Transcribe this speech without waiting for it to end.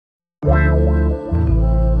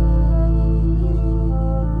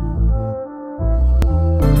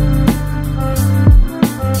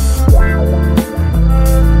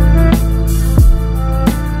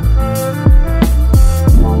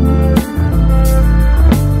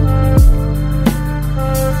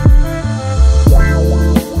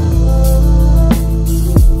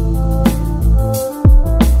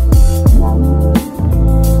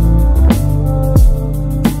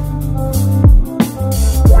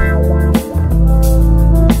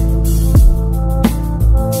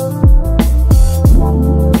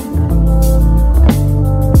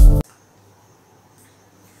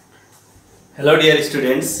Hello dear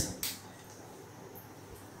students,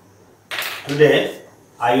 today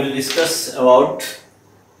I will discuss about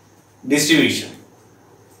distribution.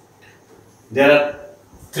 There are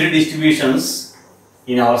three distributions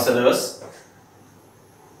in our syllabus: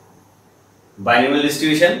 binomial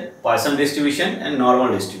distribution, Poisson distribution and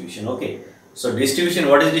normal distribution. Okay, so distribution,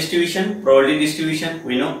 what is distribution? Probability distribution,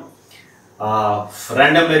 we know.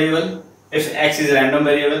 Random variable, if x is a random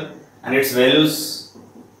variable and its values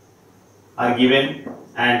are given,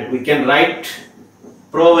 and we can write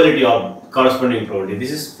probability of corresponding probability.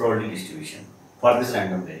 This is probability distribution for this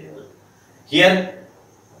random variable. Here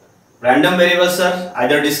random variables are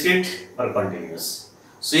either discrete or continuous.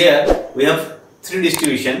 So here we have three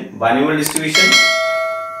distribution: binomial distribution,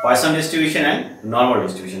 Poisson distribution and normal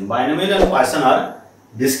distribution. Binomial and Poisson are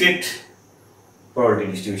discrete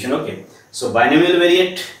probability distribution. Okay, so binomial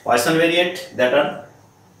variate, Poisson variate, that are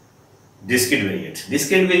discrete variate.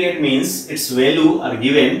 Discrete variate means its value are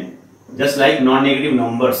given just like non-negative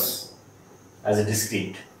numbers as a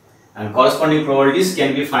discrete, and corresponding probabilities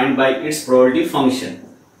can be found by its probability function.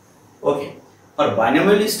 Okay, for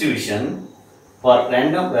binomial distribution, for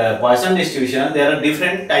random Poisson distribution, there are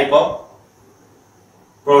different type of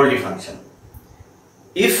probability function.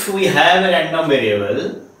 If we have a random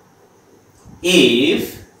variable,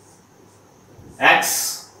 if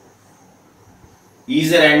x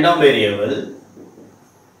is a random variable,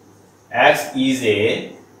 x is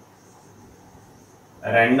a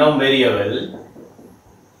random variable,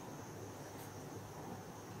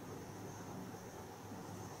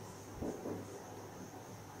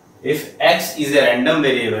 if x is a random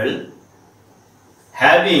variable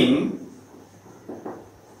having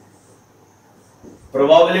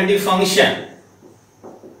probability function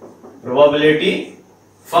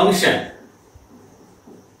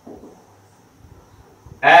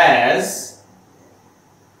as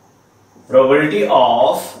probability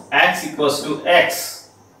of x equals to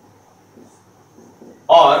x,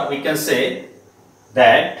 or we can say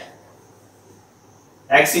that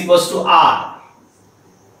x equals to r,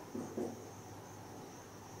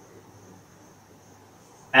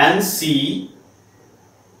 and c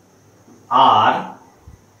r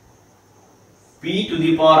p to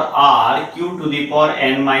the power r q to the power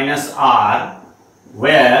n minus r,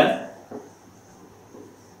 where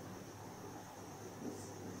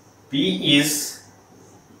P is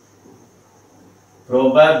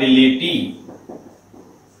probability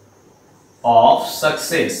of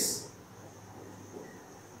success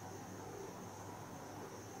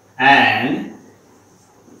and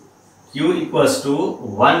Q equals to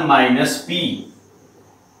 1 minus P,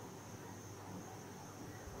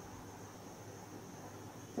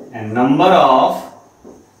 and number of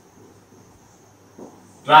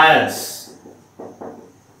trials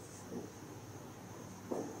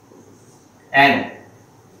n.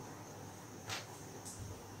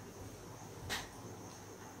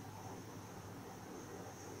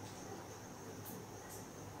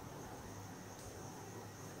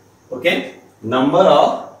 Okay, number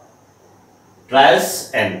of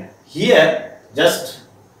trials n. Here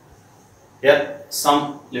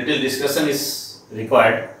some little discussion is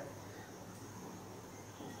required.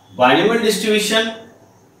 Binomial distribution,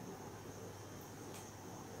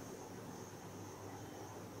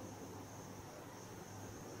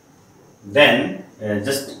 then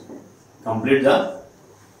just complete the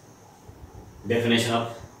definition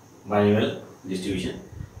of binomial distribution.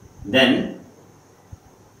 Then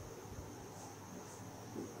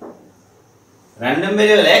random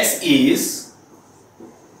variable x is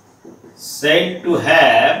said to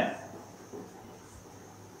have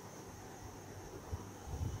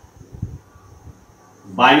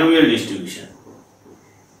binomial distribution.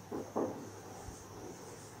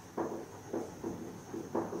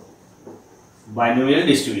 Binomial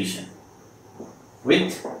distribution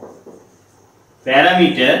with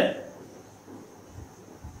parameter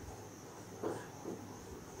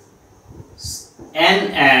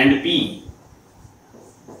n and p,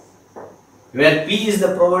 where p is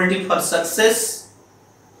the probability for success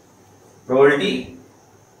probability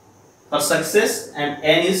for success, and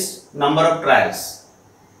n is number of trials.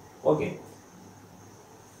 Okay,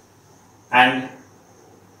 and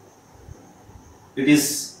it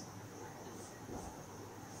is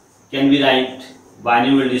can be write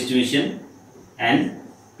binomial distribution and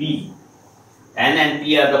p. N and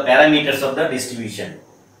p are the parameters of the distribution.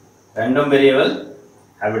 Random variable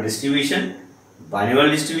have a distribution, binomial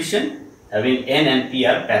distribution having n and p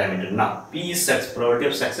are parameter. Now p is probability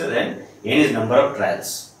of success and n is number of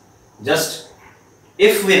trials. Just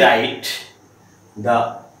if we write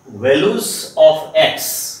the values of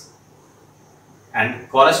x and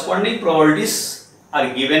corresponding probabilities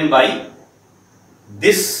are given by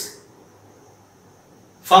this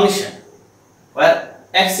function, where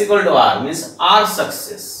x equal to r means r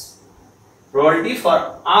success, probability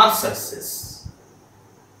for r success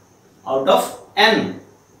out of n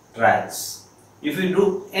trials. If we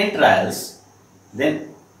do n trials,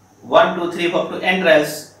 then 1, 2, 3 up to n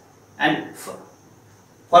trials, and for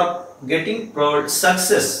getting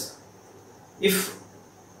success, if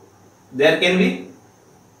there can be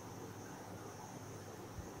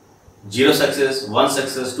 0 success, 1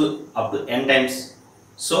 success to up to n times.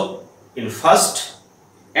 So in first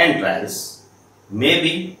n trials,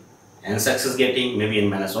 maybe n success getting, maybe n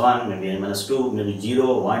minus 1, maybe n minus 2, maybe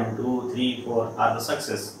 0, 1, 2, 3, 4 are the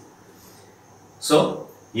success. So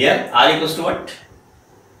here r equals to what?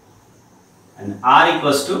 And r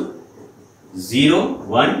equals to 0,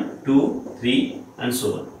 1, 2, 3 and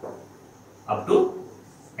so on up to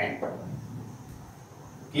n.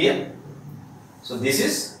 Clear? So this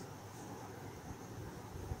is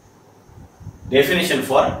definition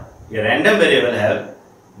for a random variable have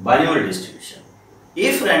binomial distribution.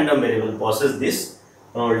 If random variable possesses this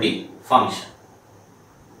probability function,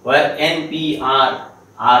 where n, p, r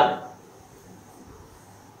are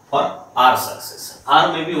for r success.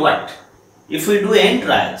 R may be what? If we do n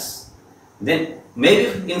trials, then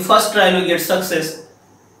maybe in first trial we get success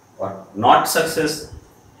or not success.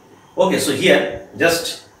 Okay, so here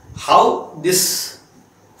just how this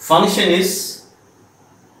function is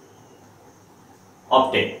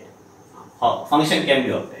obtained, how function can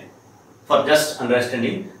be obtained. For just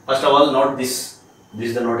understanding, first of all note this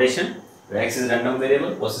is the notation where x is random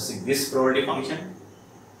variable possessing this probability function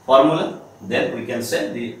formula. Then we can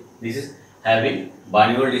say this is having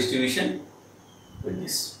binomial distribution with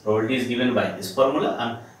this. Probability is given by this formula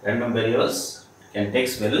and random variables can take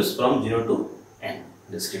values from 0 to n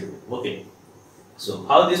distributed. Okay. So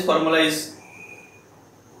how this formula is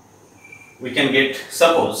we can get,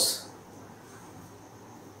 suppose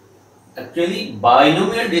actually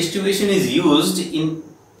binomial distribution is used in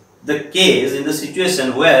the case, in the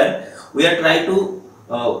situation where we are trying to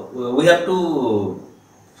we have to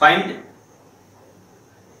find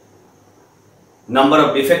number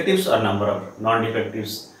of defectives or number of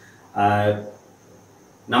non-defectives,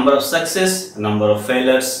 number of success, number of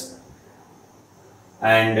failures,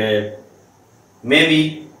 and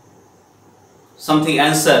maybe something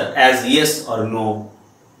answer as yes or no,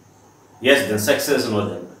 yes then success, no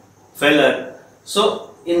then failure.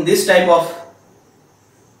 So in this type of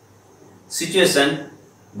situation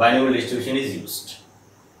binomial distribution is used.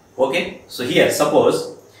 Okay, so here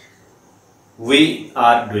suppose we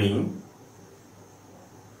are doing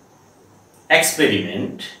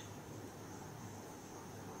experiment,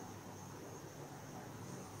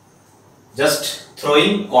 just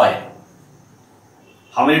throwing coin.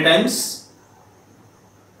 How many times?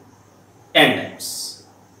 N times.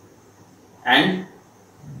 And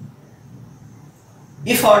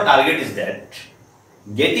if our target is that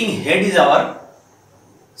getting head is our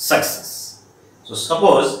success. So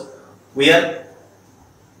suppose we are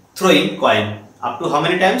throwing coin up to how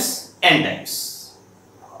many times? N times.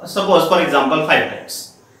 Suppose for example 5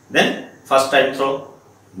 times. Then first time throw,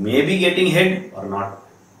 maybe getting head or not.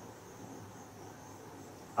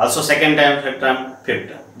 Also second time, third time, fifth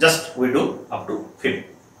time. Just we do up to 5th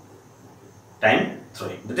time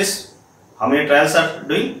throwing. That is how many trials are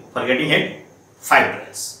doing for getting head? 5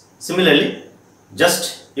 trials. Similarly,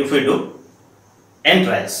 just if we do n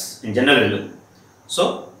trials in general value,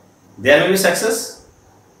 so there may be success.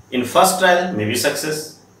 In first trial may be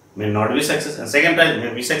success, may not be success, and second trial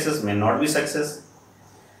may be success, may not be success.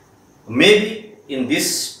 Maybe in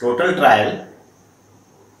this total trial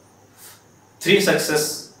 3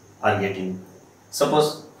 success are getting.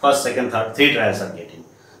 Suppose first, second, third, 3 trials are getting.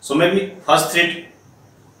 So maybe first three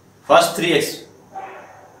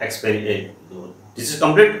experiment. This is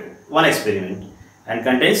complete one experiment and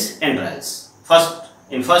contains n trials.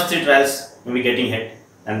 In first 3 trials may be getting head,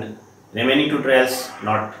 and remaining 2 trials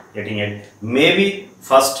not getting head. Maybe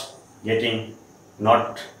first getting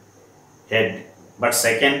not head, but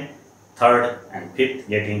second, third and fifth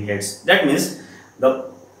getting heads. That means the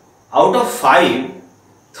out of 5,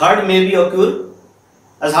 third may be occur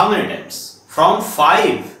as how many times? From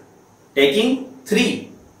 5 taking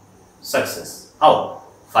 3 success. How?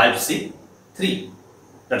 5, 6, 3.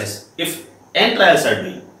 That is, if n trials are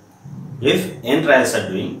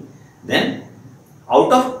doing, then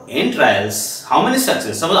out of n trials, how many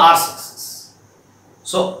success? Suppose r success.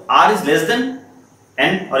 So r is less than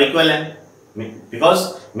n or equal n,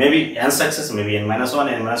 because maybe n success, maybe n minus 1,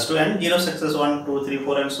 n minus 2, and 0 success 1, 2, 3,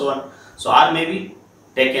 4 and so on. So r may be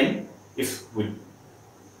taken if we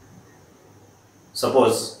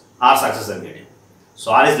suppose r success are getting.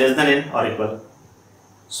 So r is less than n or equal.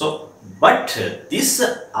 So, but this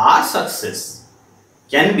r success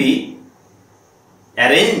can be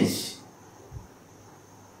arranged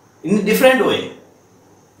in a different way.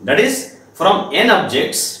 That is, from n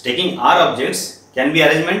objects, taking r objects can be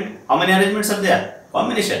arrangement. How many arrangements are there?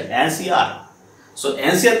 Combination, NCR. So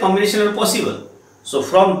NCR combination are possible. So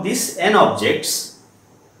from this n objects,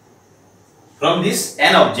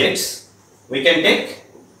 we can take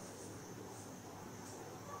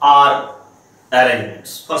r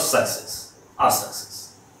arrangements for success, r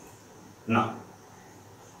success. Now,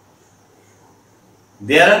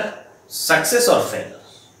 there are success or failure.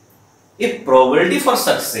 If probability for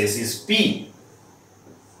success is P,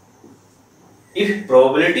 if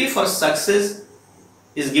probability for success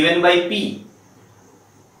is given by P,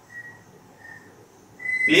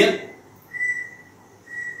 clear?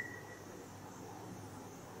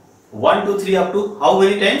 1, 2, 3 up to how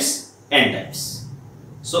many times? N times.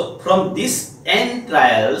 So from this n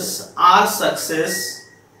trials, r success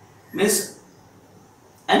means,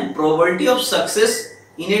 and probability of success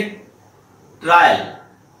in a trial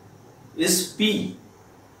is P.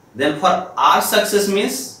 Then for r success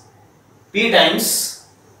means P times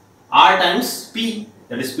r times P,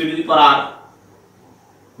 that is P to the power r.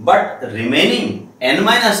 But remaining n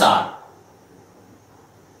minus r,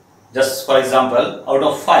 just for example, out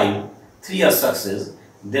of 5, 3 are success,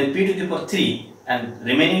 then P to the power 3, and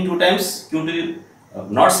remaining 2 times Q to the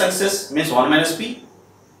not success means 1 minus P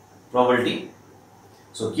probability.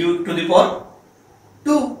 So Q to the power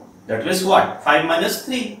 2, that means what? 5 minus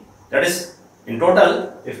 3, that is in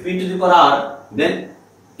total, if P to the power r, then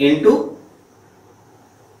into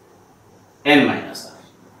n minus r.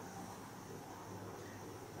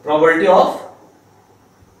 Probability of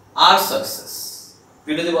r success,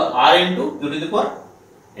 P to the power r into Q to the power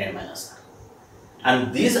n minus r.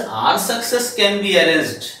 And these r success can be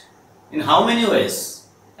arranged in how many ways?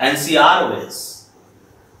 NCR ways.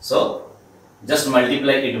 So just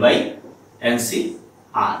multiply it by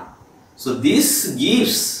NCR. So this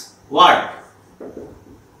gives what?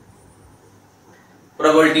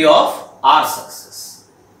 Probability of r success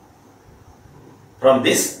from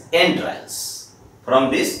this n trials.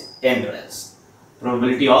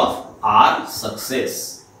 Probability of r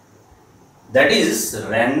success. That is,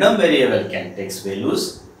 random variable can take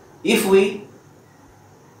values. If we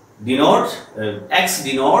denote, x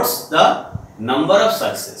denotes the number of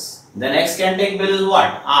success, then x can take values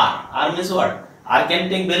what? R. R means what? R can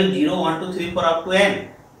take value 0, 1, 2, 3, 4 up to n.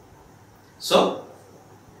 So,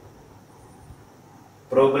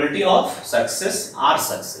 probability of success, R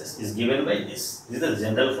success, is given by this. This is the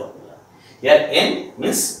general formula. Here n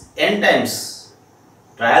means n times.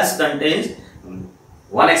 Trials contains,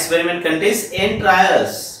 one experiment contains n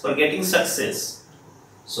trials for getting success.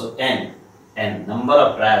 So n number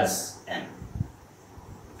of trials, n.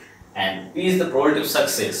 And P is the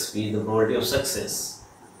probability of success,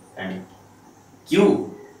 and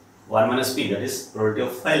Q, 1 minus P, that is probability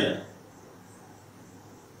of failure.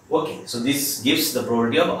 Okay, so this gives the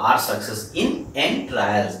probability of R success in n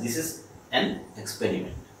trials. This is an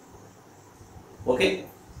experiment. Okay,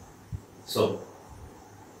 so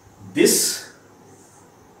this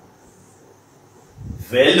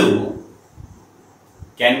value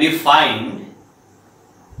can be found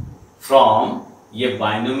from a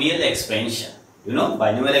binomial expansion. You know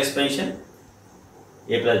binomial expansion?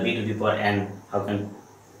 A plus b to the power n. How can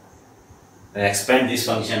I expand this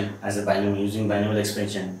function as a binomial using binomial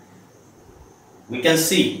expansion? We can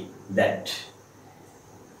see that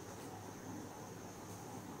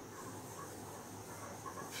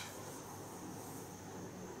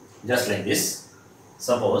just like this.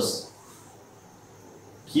 Suppose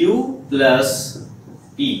Q plus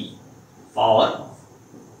P power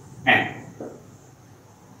n.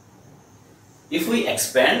 If we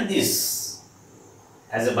expand this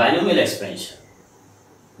as a binomial expansion,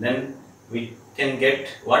 then we can get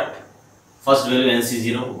what? First value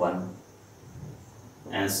NC0, 1,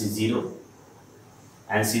 NC0,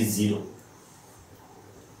 NC0,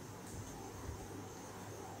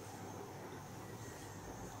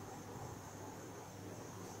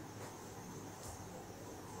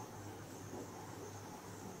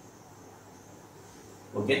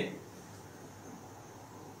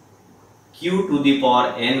 q to the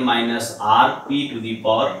power n minus r p to the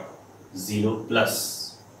power 0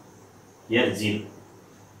 plus, here 0.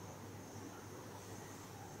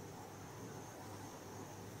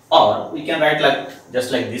 Or we can write like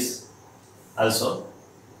just like this also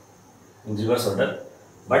in reverse order,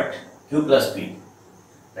 but q plus p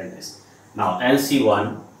like this. Now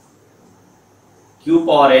NC1 q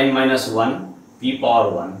power n minus 1 p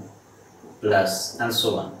power 1 plus and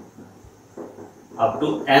so on up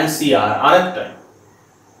to NCR rth time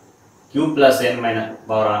q plus n minus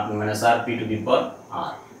power minus r p to the power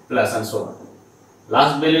r plus and so on.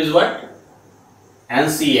 Last value is what?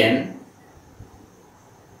 NCN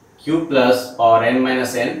q plus power n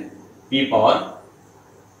minus n p power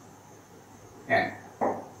n.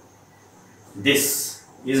 This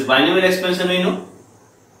is binomial expansion, we know.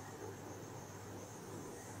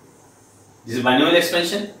 This is binomial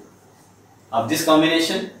expansion of this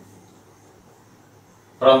combination.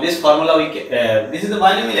 From this formula, we can, this is the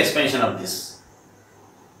binomial expansion of this.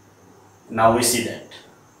 Now we see that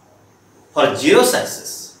for 0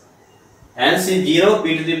 success, NC 0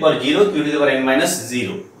 p to the power 0 q to the power n minus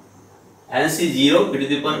 0. NC 0 p to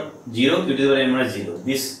the power 0 q to the power n minus 0.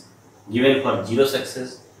 This given for 0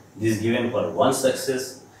 success, this given for 1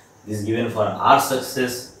 success, this given for r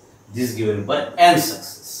success, this given for n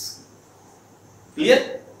success.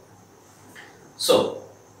 Clear? So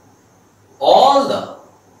all the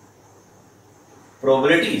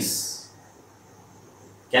probabilities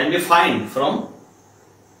can be found from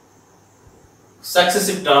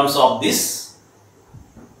successive terms of this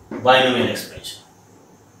binomial expansion.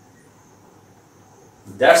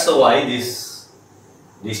 That's why this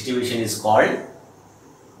distribution is called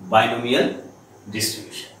binomial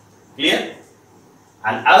distribution. Clear?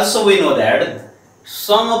 And also we know that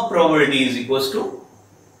sum of probability is equals to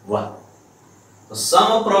 1. So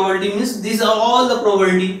sum of probability means these are all the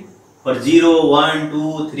probability for 0, 1,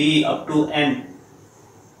 2, 3 up to n.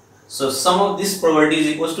 So sum of this probability is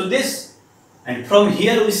equals to this, and from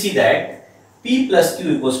here we see that p plus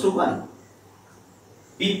q equals to 1.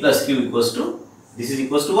 P plus q equals to, this is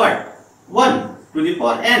equals to what? 1 to the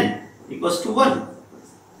power n equals to 1.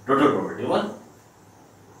 Total probability 1.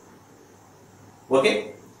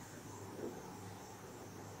 Okay?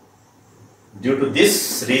 Due to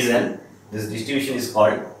this reason, this distribution is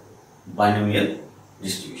called binomial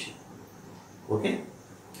distribution. Okay?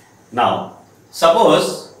 Now,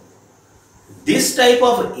 suppose this type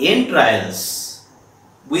of n trials,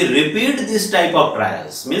 we repeat this type of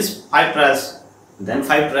trials, means 5 trials, then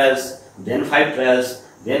 5 trials, then 5 trials,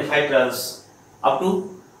 then 5 trials, up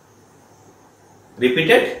to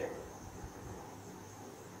repeated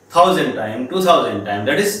 1000 times, 2000 times,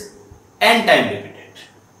 that is n time repeated.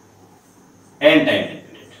 N time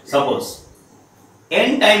repeated. Suppose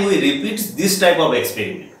n time we repeat this type of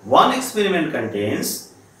experiment. One experiment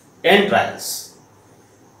contains n trials.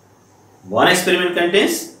 One experiment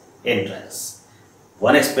contains n trials.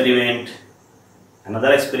 One experiment,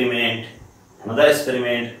 another experiment, another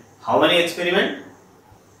experiment. How many experiments?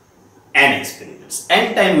 N experiments.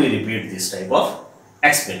 N time we repeat this type of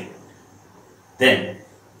experiment. Then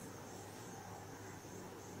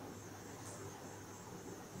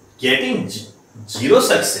getting 0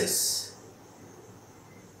 success,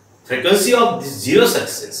 frequency of this 0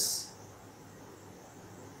 success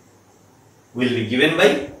will be given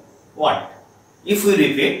by what? If we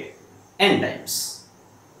repeat n times,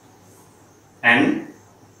 n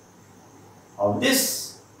of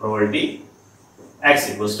this probability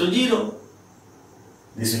x equals to 0.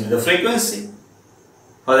 This will be the frequency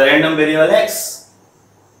for the random variable x.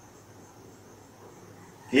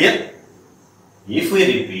 Clear? If we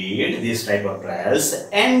repeat this type of trials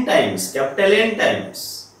n times, capital N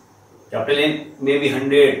times, capital N may be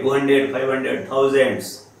 100, 200, 500,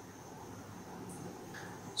 thousands.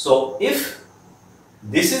 So if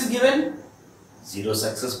this is given 0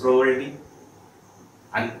 success probability,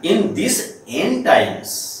 and in this n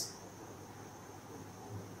times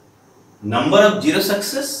number of 0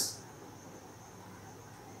 success,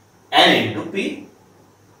 n into p,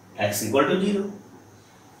 x equal to 0.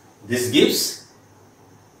 This gives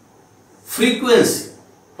frequency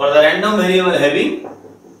for the random variable having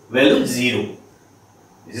value 0.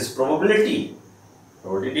 This is probability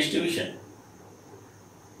distribution.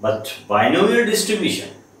 But binomial distribution,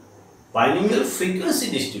 binomial frequency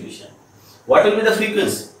distribution, what will be the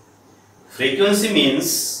frequency? Frequency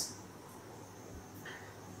means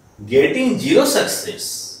getting 0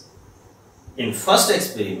 success in first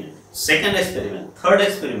experiment, second experiment, third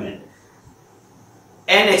experiment,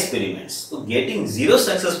 n experiments. So getting 0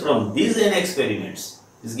 success from these n experiments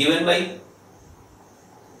is given by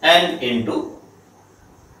n into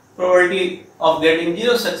probability of getting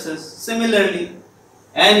 0 success. Similarly,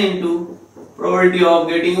 n into probability of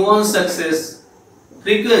getting 1 success.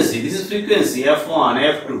 Frequency, this is frequency f1,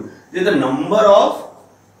 f2. This is the number of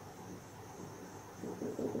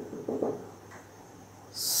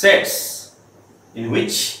sets in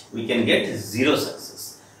which we can get 0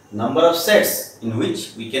 success. Number of sets in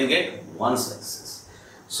which we can get 1 success.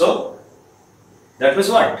 So that was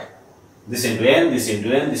what? This into n, this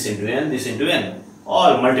into n, this into n, this into n,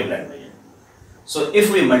 all multiplied by n. So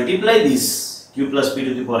if we multiply this q plus p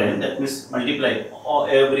to the power n, that means multiply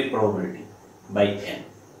every probability by n.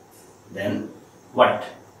 Then what?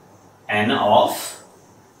 N of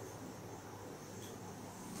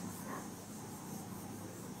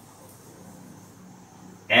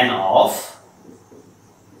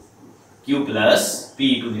q plus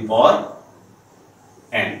p to the power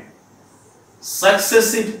n.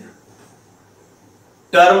 Successive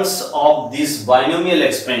terms of this binomial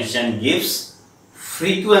expansion gives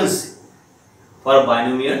frequency for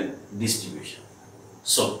binomial distribution.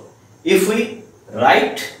 So if we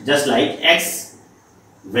write just like x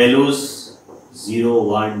values 0,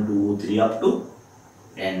 1, 2, 3 up to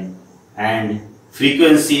n, and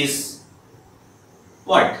frequencies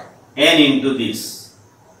what? N into this,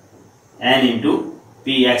 n into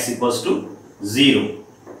px equals to 0,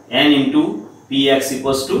 n into px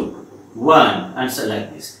equals to 1, and so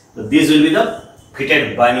like this. So this will be the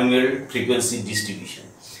fitted binomial frequency distribution.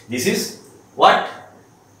 This is what?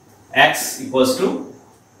 X equals to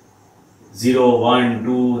 0, 1,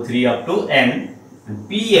 2, 3 up to n, and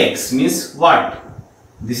px means what?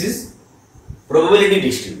 This is probability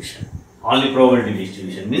distribution. Only probability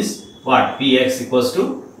distribution means what? Px equals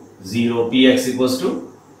to 0, px equals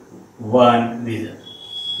to 1.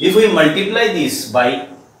 If we multiply this by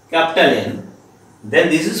capital N, then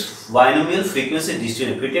this is binomial frequency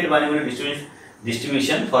distribution, fitted binomial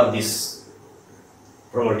distribution for this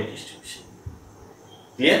probability distribution.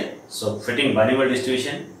 Clear? So fitting binomial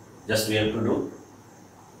distribution, just we have to do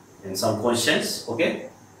in some questions. Okay.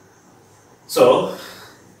 So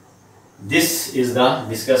this is the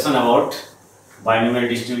discussion about binomial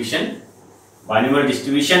distribution. Binomial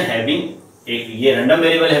distribution having a random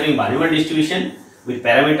variable having binomial distribution with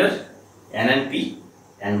parameter n and p,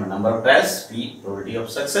 and number of trials, p probability of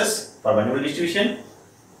success for binomial distribution.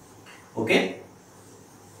 Okay.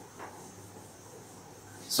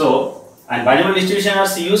 So, and binomial distribution are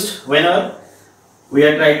used whenever we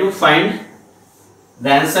are trying to find the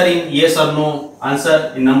answer in yes or no,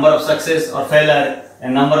 answer in number of success or failure,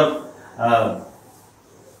 and number of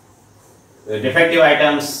defective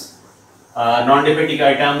items, non-defective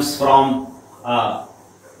items from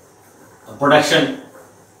production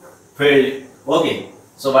field. Okay.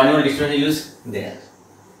 So binomial distribution is there.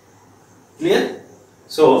 Clear?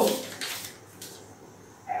 So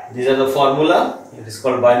these are the formula. It is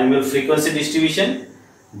called binomial frequency distribution.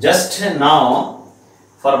 Just now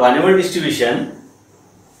for binomial distribution,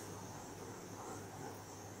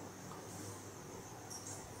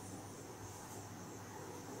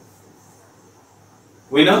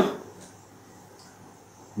 we know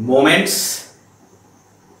moments.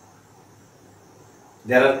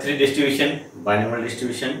 There are 3 distribution: binomial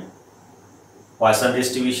distribution, Poisson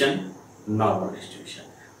distribution, normal distribution.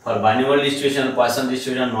 For binomial distribution, Poisson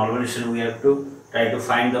distribution, normal distribution, we have to try to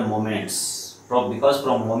find the moments. Because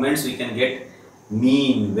from moments we can get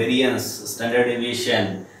mean, variance, standard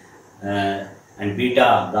deviation, and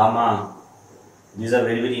beta, gamma. These are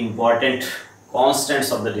very important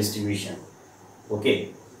constants of the distribution.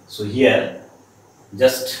 Okay. So here,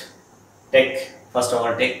 just take first of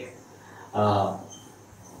all take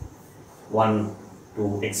 1,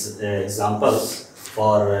 2 examples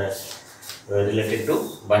for related to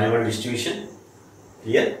binomial distribution.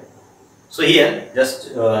 Clear? So here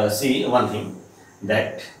just see one thing,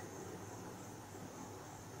 that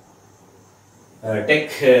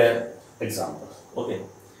take example. Okay.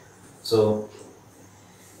 So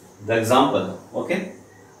the example, okay,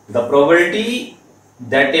 the probability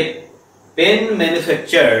that a pen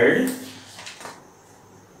manufactured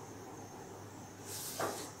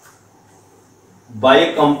by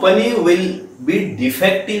a company will be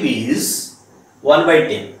defective is 1 by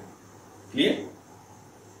 10. Clear?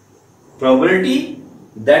 Probability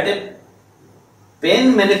that a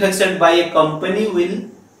pen manufactured by a company will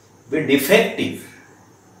be defective,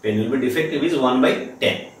 is 1 by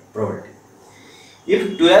 10 probability.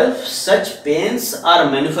 If 12 such pens are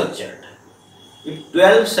manufactured,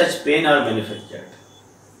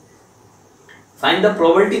 find the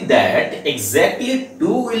probability that exactly 2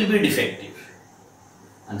 will be defective.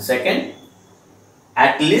 And second,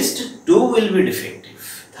 at least 2 will be defective.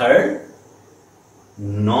 Third,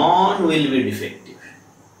 none will be defective.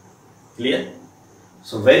 Clear?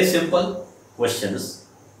 So very simple questions,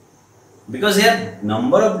 because here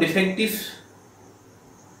number of defective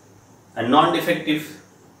and non-defective,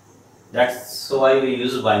 that's why we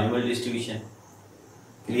use binomial distribution.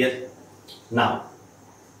 Clear? Now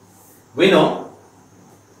we know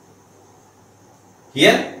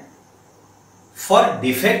here for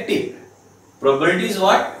defective probability is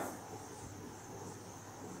what?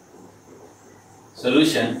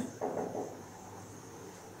 Solution,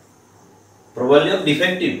 probability of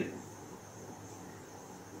defective.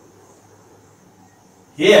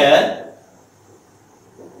 Here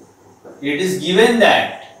it is given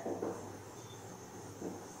that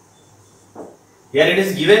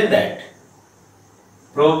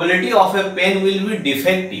probability of a pen will be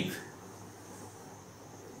defective.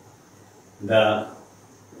 The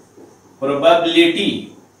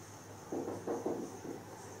probability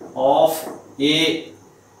of a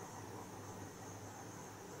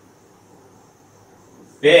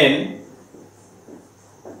pen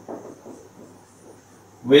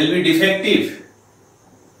will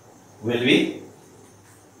be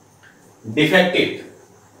defective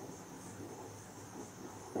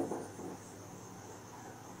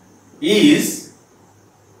is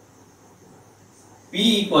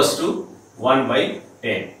P equals to 1 by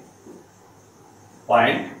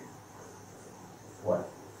 10.1.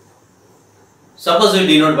 Suppose we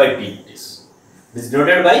denote by P. This is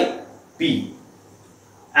denoted by P,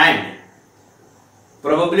 and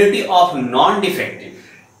probability of non-defective.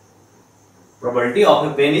 Probability of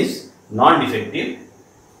a pen is non-defective,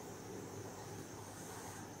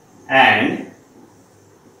 and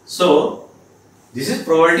so this is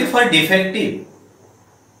probability for defective.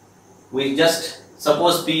 We just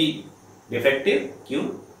suppose P defective,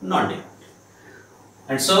 Q non-defective,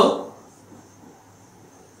 and so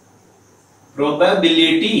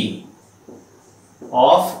probability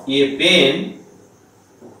of a pen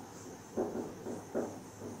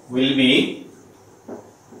will be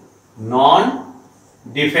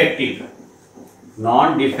non-defective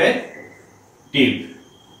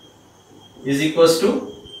is equals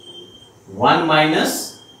to 1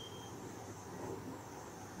 minus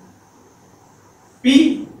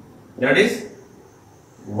P, that is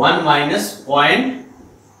 1 minus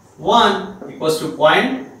 0.1 equals to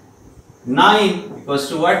 0.9 equals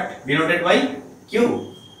to what? Denoted by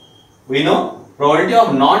Q. We know probability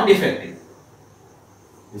of non-defective.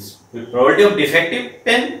 This probability of defective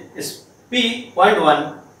pen is P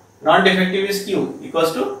 0.1, non-defective is Q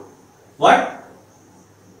equals to what?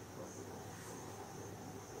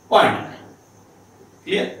 0.9.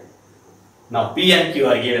 Clear? Now P and Q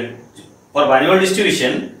are given. For binomial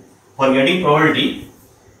distribution, for getting probability,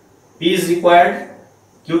 P is required,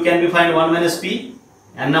 Q can be found 1 minus P,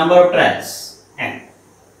 and number of trials N.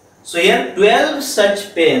 So here 12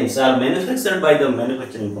 such pens are manufactured by the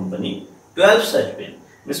manufacturing company. 12 such pens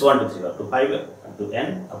means 1 to 3 up to 5 up to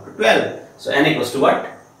N up to 12. So N equals to what?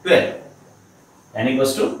 12. N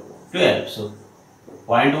equals to 12. So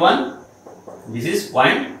 0.1, this is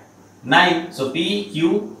 0.9. So P,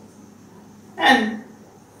 Q, N.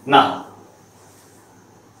 Now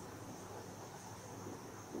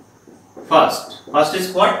first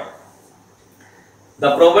is what?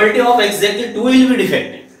 The probability of exactly 2 will be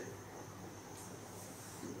defective.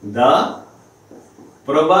 The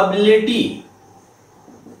probability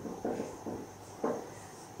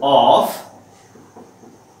of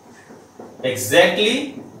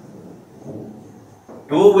exactly 2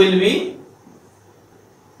 will be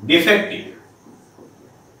defective.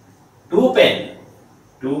 2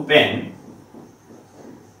 pen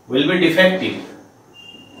will be defective.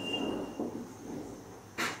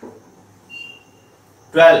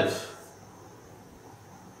 12.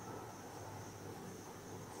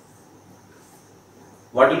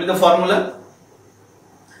 What will be the formula?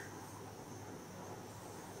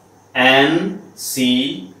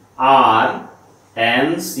 NCR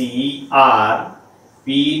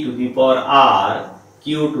P to the power R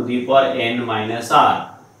Q to the power N minus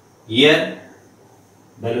R. Here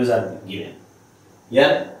values are given.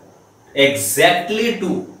 Here exactly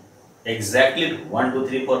 2. 1, 2,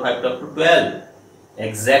 3, 4, 5 up to 12.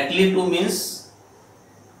 Exactly 2 means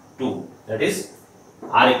 2. That is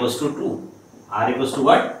R equals to 2. R equals to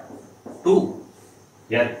what? 2.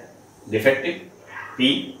 Here defective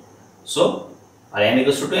P. So N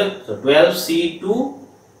equals to 12. So 12 C2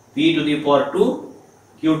 P to the power 2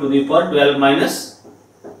 Q to the power 12 minus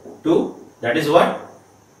 2. That is what?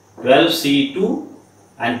 12 C2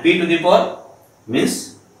 and P to the power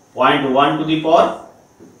means 0.1 to the power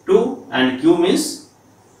 2 and Q means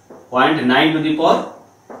 0.9 to the power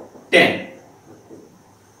 10.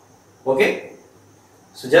 Okay.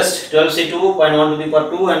 So just 12C2, 0.1 to the power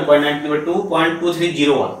 2 and 0.9 to the power 2,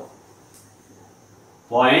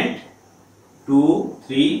 0.2301.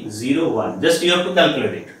 0.2301. Just you have to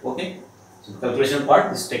calculate it. Okay. So calculation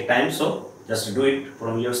part, this take time, so just do it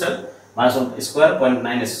from yourself. Minus 1 square,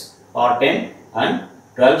 0.9 is power 10 and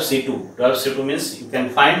 12C2. 12C2 means you can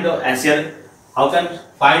find the answer. How can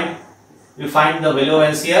find? You find the value of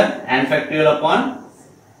NCR n factorial upon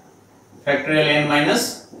factorial n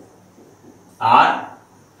minus r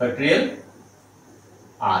factorial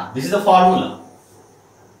r. This is the formula.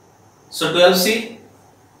 So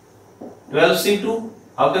 12C2,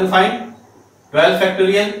 how can find? 12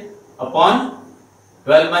 factorial upon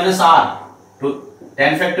 12 minus r to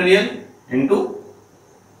 10 factorial into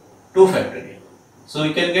 2 factorial. So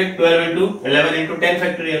we can get 12 into 11 into 10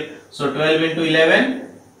 factorial. So 12 into 11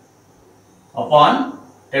 upon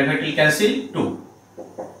 10 factorial cancel 2.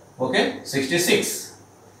 Okay, 66.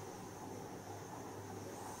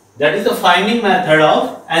 That is the finding method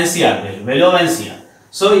of NCR, value of NCR.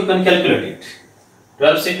 So you can calculate it.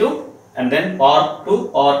 12C2 and then power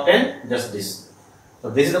 2 or 10, just this. So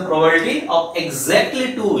this is the probability of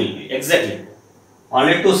exactly 2 will be, exactly.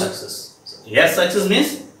 Only 2 success. So yes success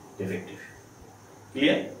means defective.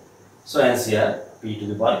 Clear? So NCR P to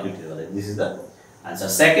the power Q to the power. This is the answer.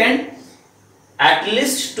 Second, at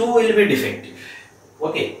least 2 will be defective.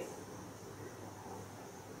 Okay.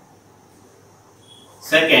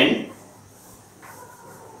 Second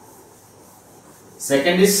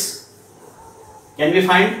is, can we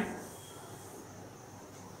find?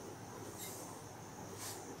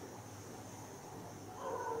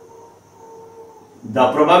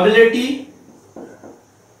 The probability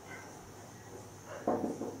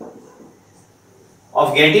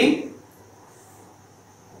of getting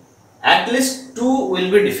at least 2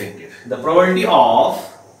 will be defective. The probability of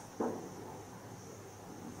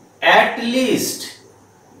at least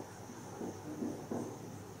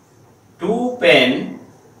 2 pen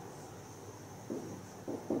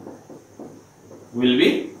will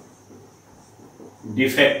be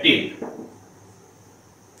defective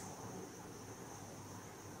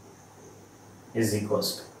is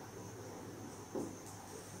equals to.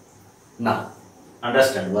 Now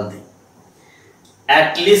understand one thing.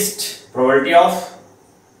 At least probability of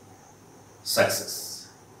success.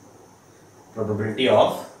 Probability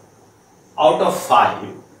of out of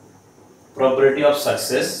 5, probability of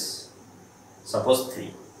success, suppose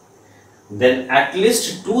 3. Then at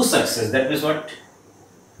least 2 success, that means what?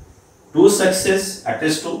 2 success, at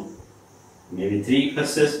least 2, maybe 3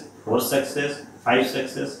 success, 4 success, 5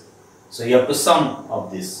 success. So you have to sum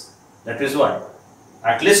of this. That is what?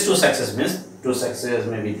 At least 2 success means 2 success,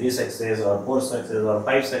 maybe 3 success or 4 success or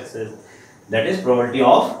 5 success. That is probability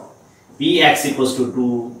of Px equals to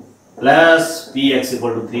 2 plus Px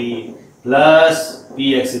equal to 3 plus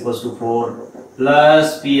Px equals to 4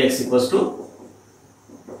 plus Px equals to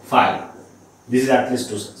 5. This is at least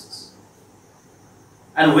 2 success.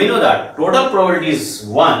 And we know that total probability is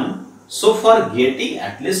 1. So for getting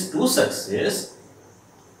at least 2 success,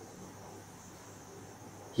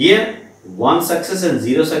 here 1 success and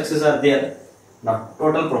 0 success are there. Now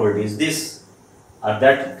total probability is this, or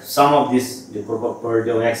that sum of this, the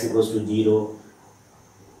probability of x equals to 0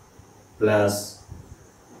 plus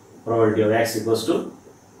probability of x equals to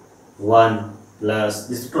 1 plus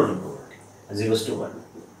this is the total probability as equals to 1.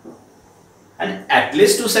 And at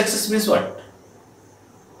least 2 success means what?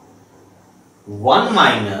 1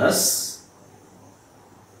 minus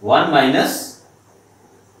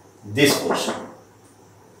this portion.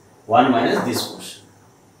 1 minus this portion.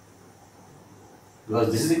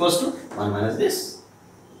 Because this is equals to 1 minus this.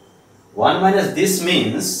 1 minus this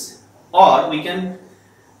means, or we can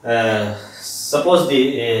suppose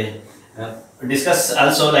the discuss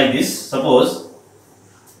also like this. Suppose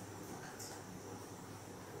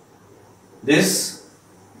this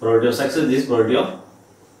probability of success, this probability of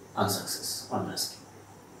unsuccess, unmasking.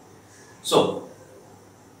 So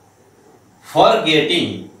for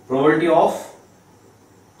getting probability of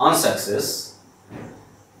unsuccess,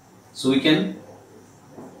 so we can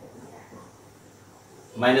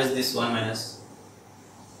minus this 1 minus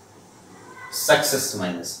success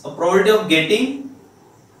minus a probability of getting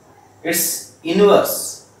its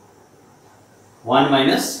inverse 1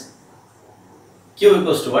 minus q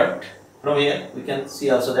equals to what? From here we can see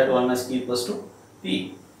also that 1 minus q equals to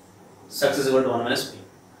p. Success equal to 1 minus p.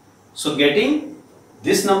 So getting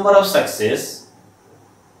this number of success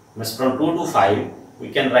means from 2 to 5 we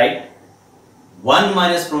can write 1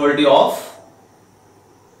 minus probability of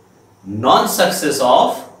non-success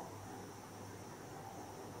of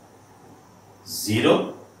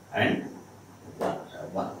 0 and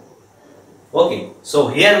 1. Okay, so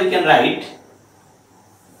here we can write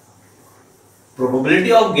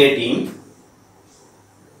probability of getting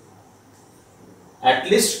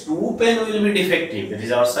at least 2 pen will be defective. That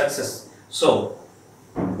is our success. So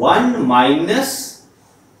 1 minus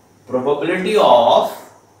probability of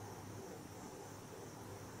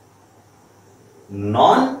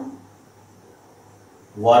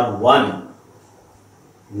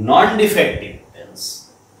non-defective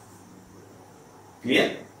pens.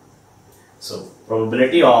 Clear? So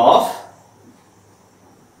probability of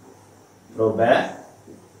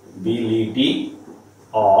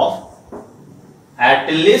at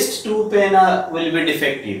least 2 pen will be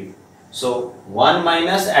defective. So 1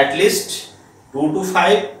 minus at least 2 to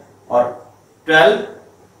 5 or 12,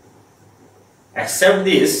 except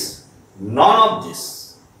this, none of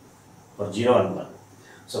this for 0 and 1.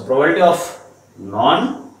 So probability of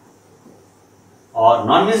non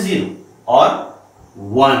means 0 or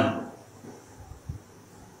 1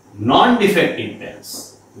 non-defective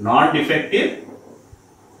pens. Non-defective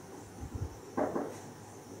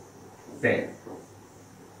pen.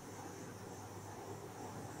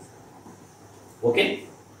 Okay.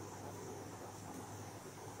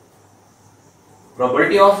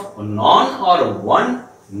 Probability of non or 1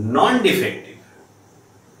 non-defective.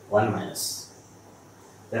 1 minus.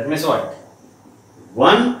 That means what?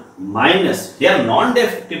 1 minus. Here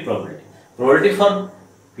non-defective probability. Probability for,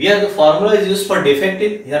 here the formula is used for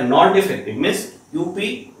defective. Here non-defective means UP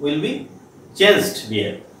will be changed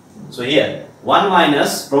here. So here 1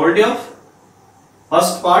 minus probability of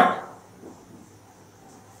first part,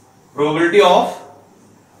 probability of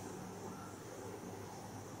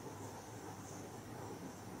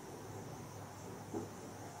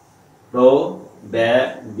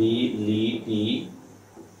probability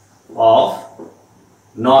of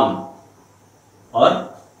non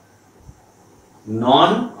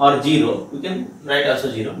or 0, you can write also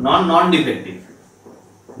 0, non-defective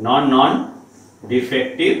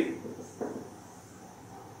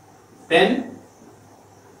pen,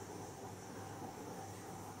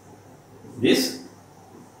 this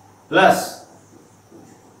plus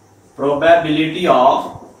probability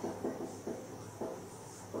of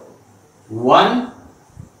 1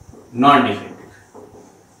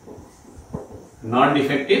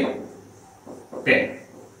 non-defective pen.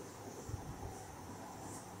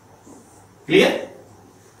 Clear?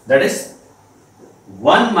 That is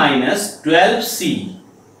 1 minus 12C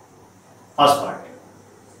first part.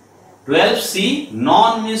 12C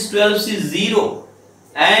non means 12C 0,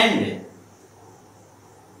 and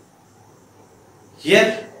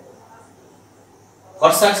here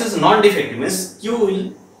for success non-defective means Q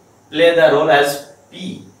will play the role as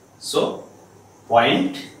P. So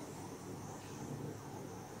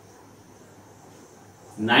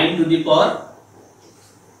 0.9 to the power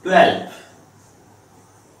 12.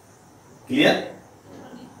 Clear?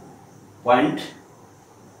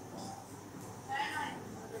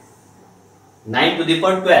 0.9 to the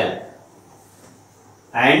power 12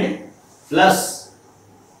 and plus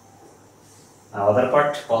other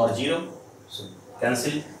part power 0. So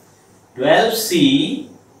cancel. 12C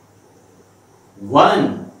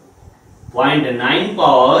 1.9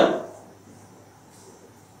 power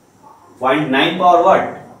 0.9 power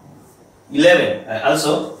what? 11.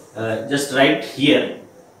 Also just write here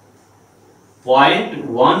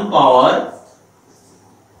 0.1 power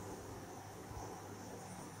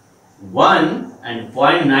 1 and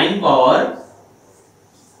 0.9 power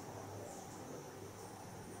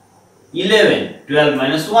 11. 12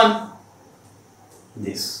 minus 1.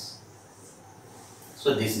 This.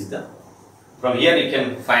 So this is the, from here you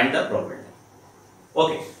can find the probability.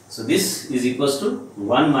 Okay. So this is equals to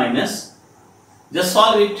 1 minus, just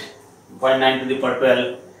solve it, 0.9 to the power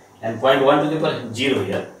 12 and 0.1 to the power 0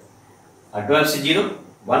 here. 12C 0,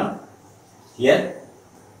 1 here,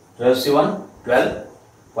 12C 1, 12,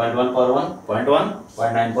 0.1 power 1, 0.1,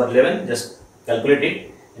 0.9 power 11, just calculate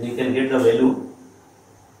it and you can get the value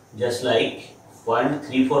just like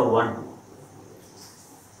 0.3412.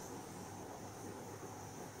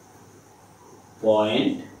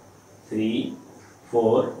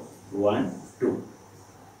 0.3412.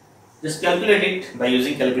 Just calculate it by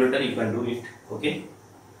using calculator, you can do it. Okay.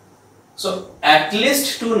 So at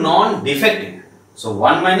least 2 non-defective. So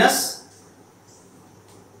 1 minus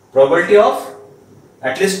probability of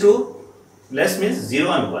at least 2 less means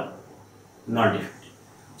 0 and 1 non-defective.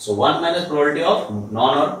 So 1 minus probability of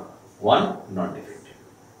non or 1 non-defective.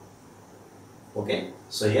 Okay.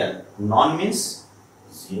 So here non means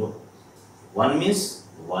 0. 1 means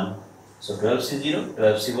 1. So 12C 0,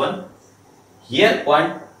 12C 1. Here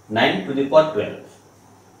 0.9 to the power 12.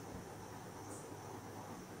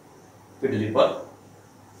 p to the power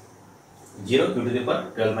 0, q to the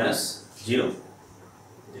power 12 minus 0.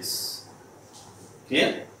 This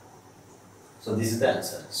clear? So this is the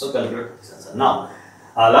answer. So calculate this answer. Now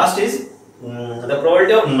last is the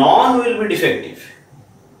probability of non will be defective.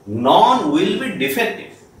 Non will be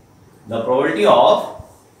defective. The probability of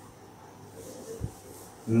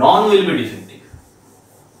non will be defective.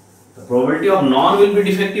 The probability of non will be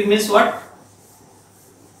defective means what?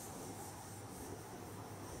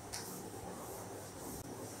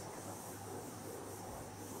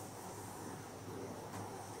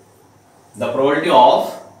 The probability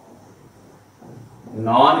of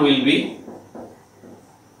non will be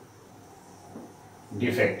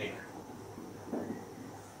defective.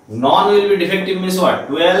 Non will be defective means what?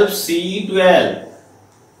 12C12.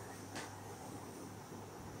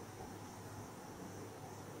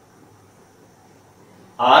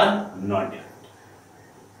 Are non-defective.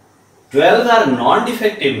 12 are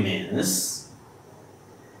non-defective means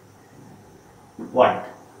what?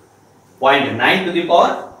 0.9 to the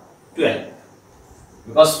power 12.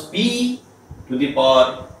 Because p to the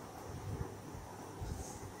power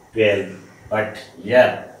 12. But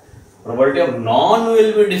yeah, probability of non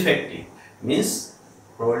will be defective means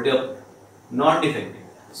probability of non-defective.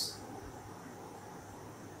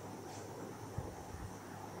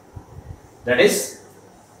 That is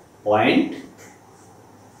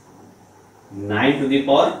 0.9 to the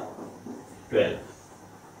power 12.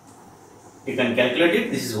 You can calculate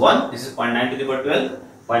it. This is 1. This is 0.9 to the power 12.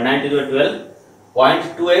 0.9 to the power 12.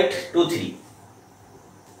 0.2823.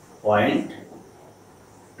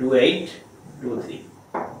 0.2823.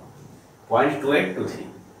 0.2823.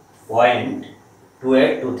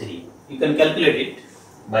 0.2823. You can calculate it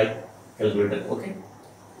by calculator. Okay.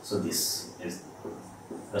 So this is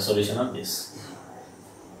the solution of this.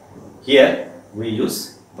 Here we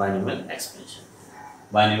use binomial expansion,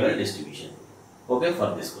 binomial distribution. Okay,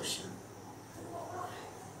 for this question.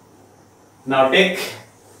 Now take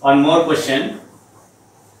one more question.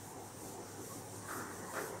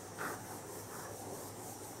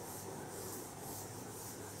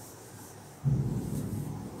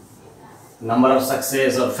 Number of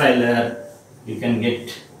success or failure you can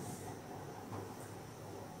get.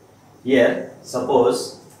 Here,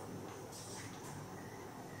 suppose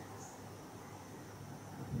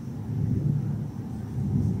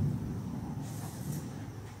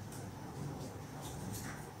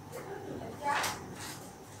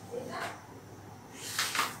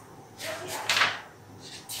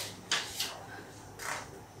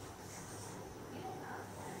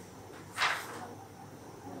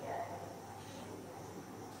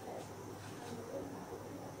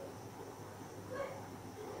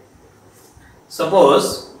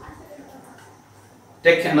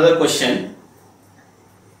take another question.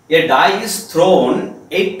 A die is thrown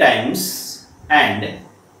 8 times and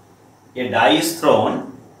a die is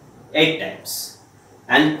thrown 8 times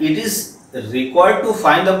and it is required to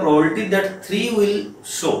find the probability that 3 will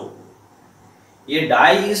show. A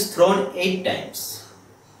die is thrown 8 times.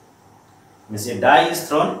 Means a die is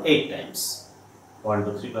thrown 8 times. 1,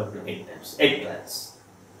 2, 3, 4, 5, 8 times. 8 trials.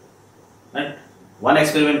 Right? One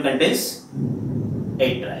experiment contains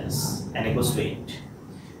 8 trials. N equals to 8.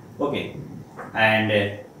 Okay.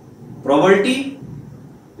 And probability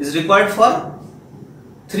is required for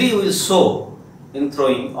 3 will show in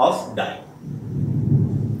throwing of die.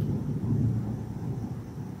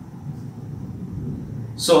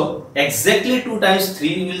 So exactly 2 times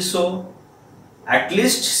 3 will show, at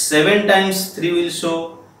least 7 times 3 will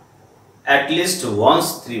show, at least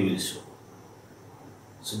once 3 will show.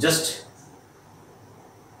 So just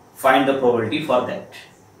find the probability for that.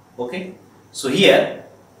 Okay. So here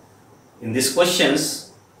in these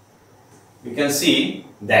questions you can see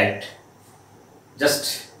that,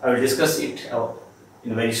 just I will discuss it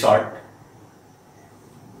in very short.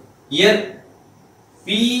 Here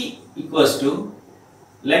P equals to,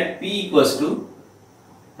 let P equals to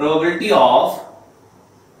probability of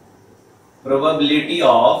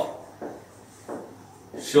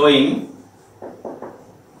showing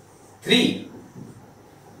 3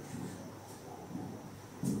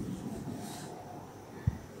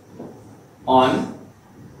 on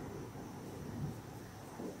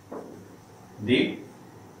the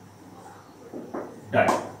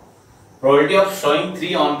die. Probability of showing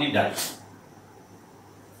 3 on the die.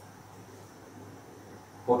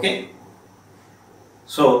 Okay.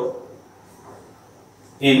 So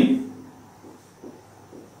in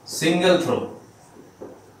single throw,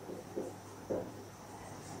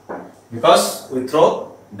 because we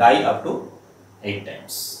throw die up to 8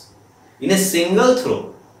 times. In a single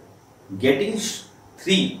throw, getting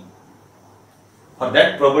 3 for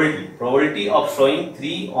that probability of showing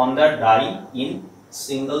 3 on the die in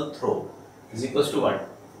single throw is equals to what?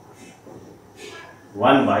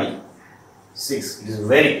 1 by 6. It is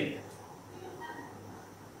very clear.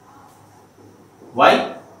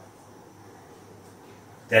 Why?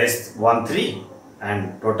 There is 1 3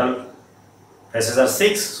 and total faces are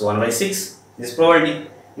 6, so 1 by 6 is probability.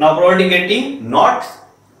 Now probability getting not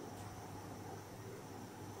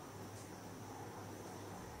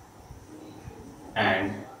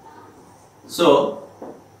and so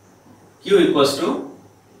Q equals to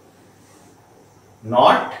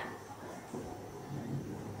not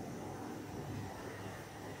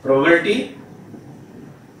probability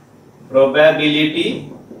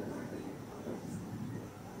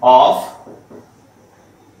of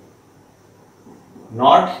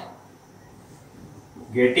not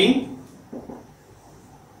getting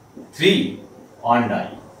 3 on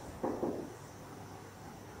die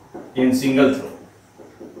in single throw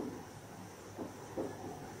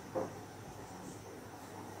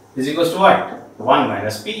is equals to what? 1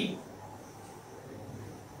 minus P.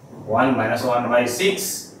 1 minus 1 by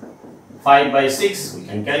 6, 5 by 6, we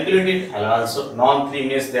can calculate it, and also non-3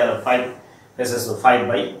 means there are 5 faces, so 5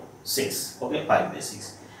 by 6, okay, 5 by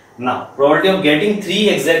 6. Now, probability of getting 3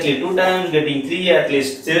 exactly 2 times, getting 3 at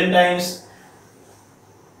least 7 times.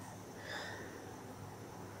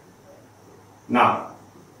 Now,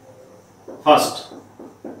 first,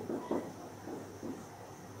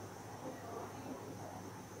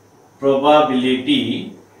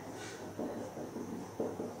 probability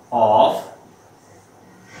of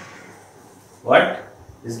what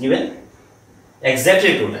is given?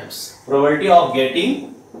 Exactly 2 times. Probability of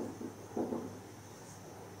getting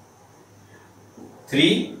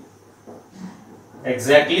 3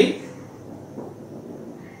 exactly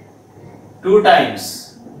 2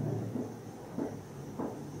 times.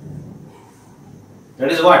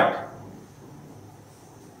 That is what?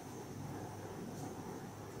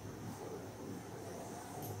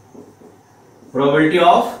 Probability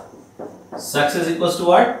of success equals to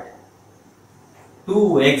what?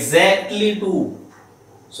 2, exactly 2.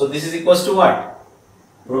 So this is equals to what?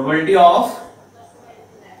 Probability of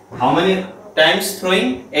how many times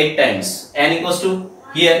throwing? 8 times. N equals to,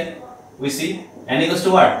 here we see N equals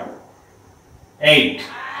to what? 8.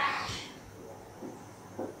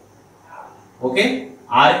 Okay,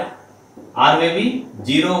 R may be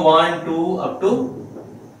 0, 1, 2 up to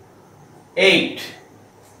 8.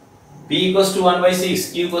 P equals to 1 by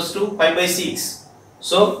 6, Q equals to 5 by 6.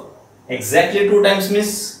 So exactly 2 times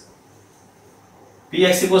means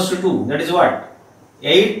Px equals to 2. That is what?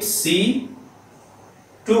 8C2.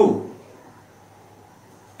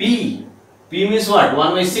 P means what?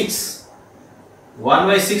 1 by 6. 1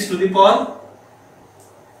 by 6 to the power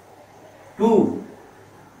 2.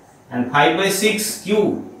 And 5 by 6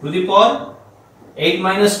 Q to the power 8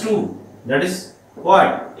 minus 2. That is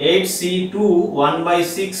what? 8C2 1 by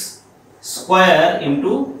 6 square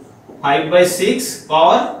into 5 by 6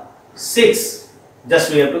 power 6.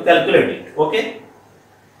 Just we have to calculate it. Okay.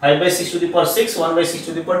 5 by 6 to the power 6, 1 by 6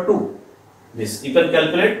 to the power 2. This you can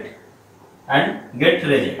calculate and get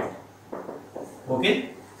result. Okay.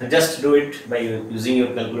 So just do it by using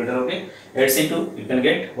your calculator. Okay. 8C2 you can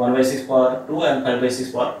get 1 by 6 power 2 and 5 by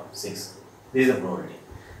 6 power 6. This is the probability.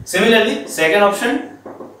 Similarly, second option,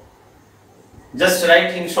 just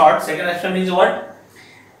write in short. Second option is what?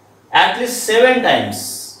 At least 7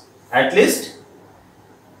 times. At least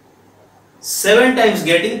 7 times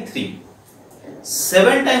getting 3.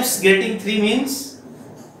 7 times getting 3 means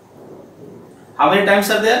how many times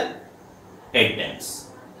are there? 8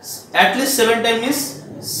 times. At least 7 times means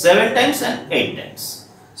 7 times and 8 times.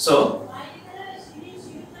 So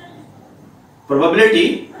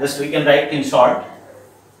probability, just we can write in short,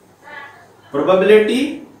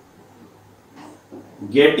 probability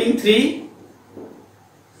getting 3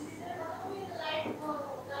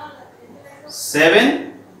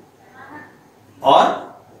 7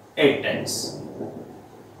 or 8 times.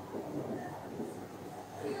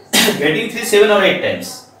 Getting 3 7 or 8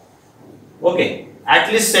 times. Okay,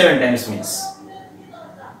 at least 7 times means.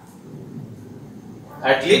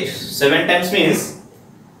 At least 7 times means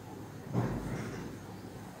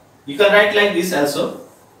you can write like this also.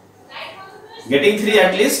 Getting 3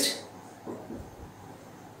 at least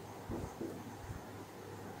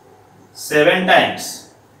 7 times.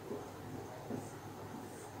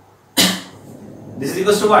 This is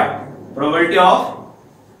equals to what? Probability of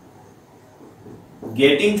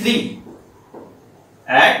getting 3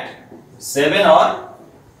 at 7 or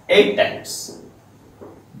 8 times.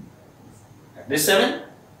 At least 7.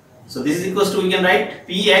 So this is equals to, we can write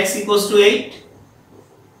Px equals to 8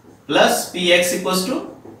 plus px equals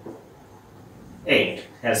to 8.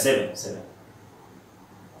 Here 7.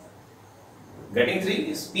 Getting 3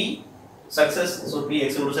 is p success. So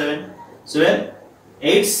px equal to 7. So here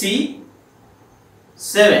 8c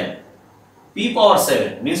 7. P power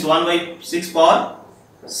 7 means 1 by 6 power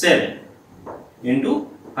 7 into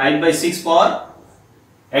 5 by 6 power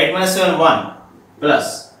 8 minus 7 1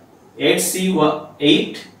 plus 8c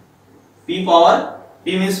 8 p power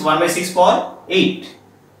p means 1 by 6 power 8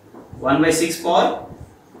 1 by 6 power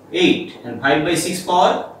 8 and 5 by 6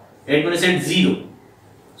 power 8 minus 8 0.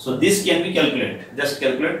 So this can be calculated. Just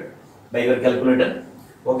calculate by your calculator.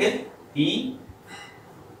 Okay, p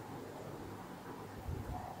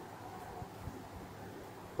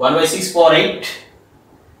 1 by 6 power 8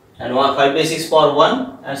 and 5 by 6 power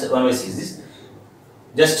 1 and 1 by 6. This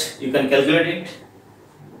just you can calculate it.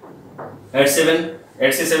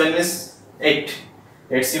 8c7 means 8.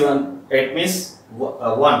 8c1 8 means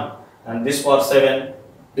 1 and this power 7,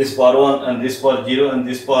 this power 1 and this power 0 and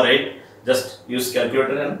this power 8. Just use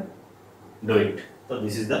calculator and do it. So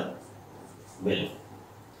this is the value.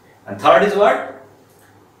 And third is what?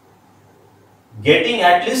 Getting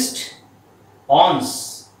at least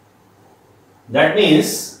ons. That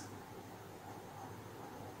means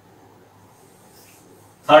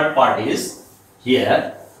third part is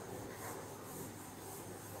here.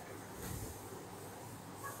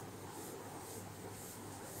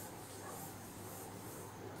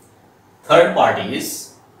 Third part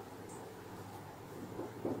is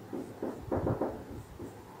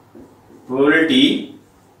probability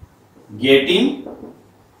getting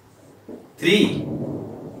 3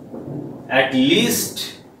 at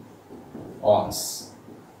least ons.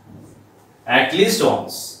 At least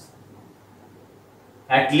once.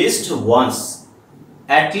 At least once.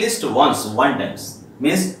 At least once. 1 times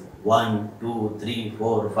means 1, 2, 3,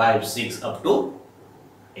 4, 5, 6 up to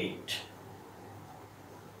 8.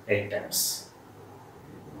 8 times.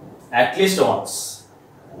 At least once.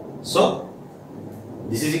 So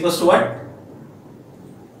this is equals to what?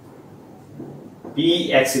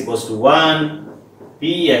 Px equals to 1,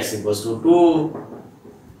 Px equals to 2,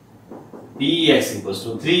 Px equals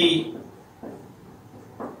to 3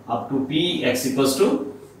 up to Px equals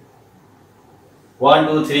to 1,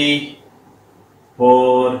 2, 3,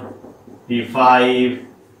 4, P5,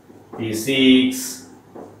 P6,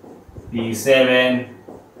 P7,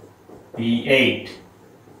 P8.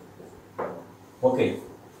 Okay,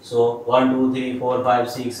 so 1, 2, 3, 4, 5,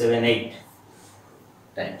 6, 7, 8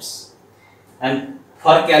 times. And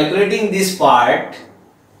for calculating this part,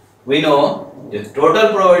 we know the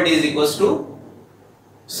total probability is equals to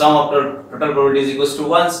sum of total probability is equals to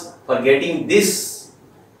 1. For getting this,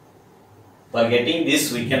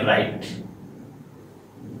 we can write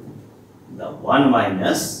the 1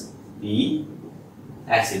 minus p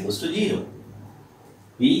x equals to 0.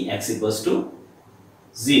 P x equals to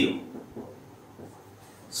 0.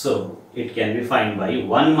 So it can be found by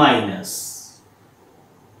 1 minus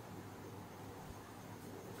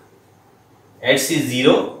x is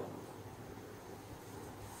 0.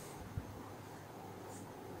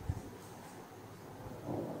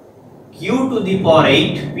 Q to the power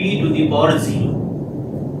 8, P to the power 0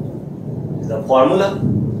 is the formula.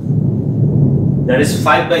 That is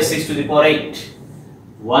 5 by 6 to the power 8.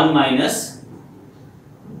 1 minus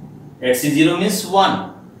x is 0 means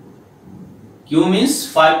 1. Q means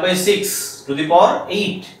 5 by 6 to the power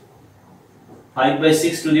 8. 5 by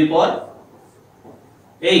 6 to the power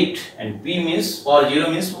 8 and P means power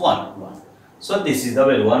 0 means 1. So this is the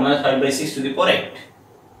value 1 minus 5 by 6 to the power 8.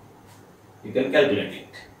 You can calculate it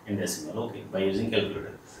in decimal, okay, by using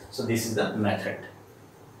calculator. So this is the method.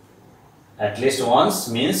 At least once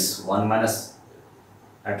means 1 minus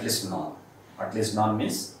at least none. At least none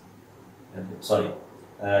means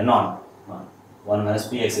none. 1 minus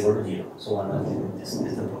px equal to 0. So 1 minus 0. This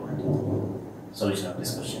is the probability solution of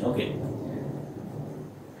this question. Okay.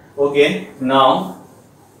 Okay. Now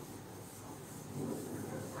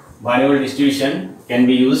binomial distribution can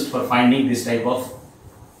be used for finding this type of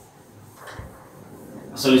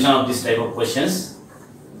solution of this type of questions.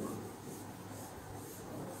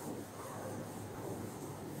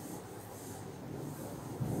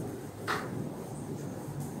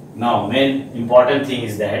 Now main important thing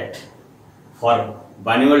is that for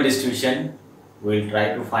binomial distribution we will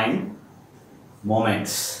try to find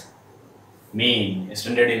moments, mean,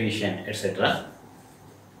 standard deviation, etc.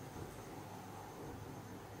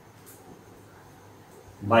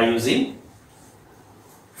 by using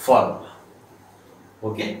formula.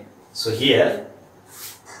 Okay, so here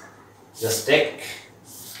just take,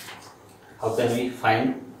 how can we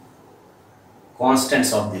find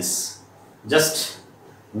constants of this? Just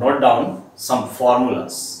note down some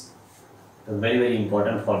formulas. The very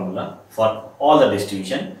important formula for all the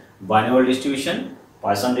distribution: binomial distribution,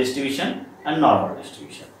 Poisson distribution, and normal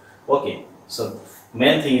distribution. Okay, so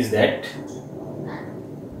main thing is that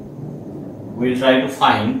we will try to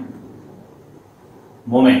find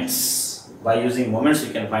moments. By using moments,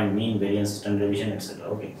 we can find mean, variance, standard deviation, etc.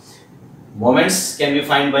 Okay, moments can be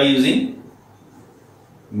found by using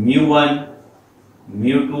mu1,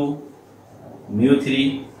 mu2,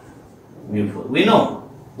 mu3, mu4. We know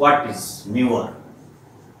what is mu1.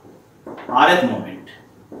 Rth moment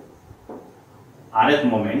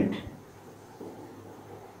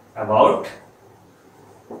about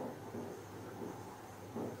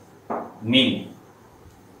mean.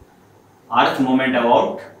 Rth moment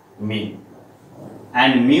about mean.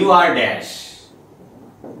 And mu r dash,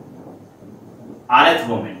 rth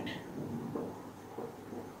moment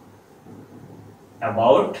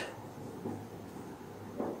about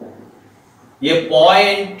a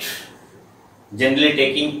point generally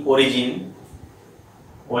taking origin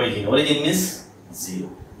means 0.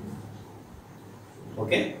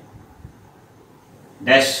 Okay,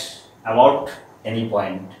 dash about any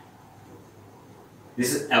point.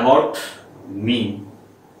 This is about mean,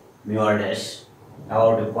 mu r dash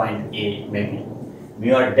about a point A, maybe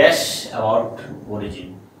mu r dash about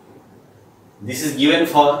origin. This is given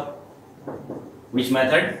for which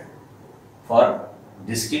method? For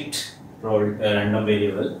discrete random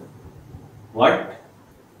variable. What?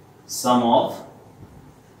 Sum of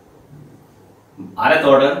rth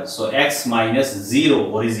order, so x minus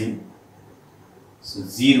 0 origin. So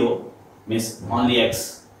 0 means only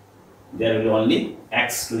x. There will be only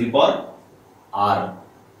x to the power r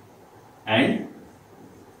and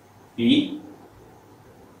p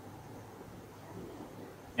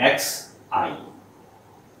x I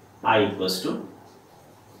equals to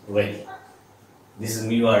value. This is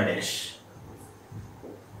mu r dash.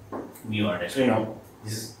 We know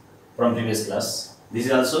this is from previous class. This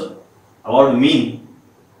is also about mean.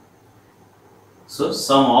 So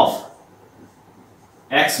sum of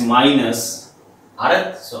x minus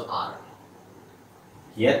rth, so r.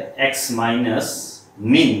 Here x minus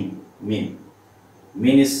mean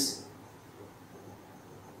is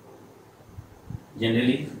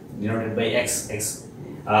generally denoted by x,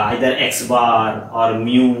 either x bar or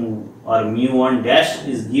mu1 dash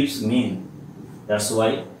is gives mean. That's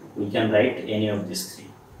why we can write any of these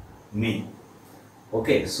three, mean.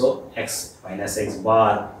 Okay, so x minus x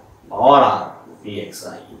bar or r,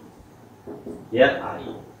 pxi. Here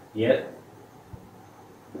I, here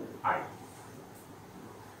I,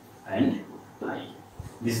 and I.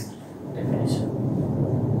 This is the definition.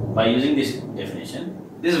 By using this definition,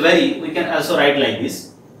 this we can also write like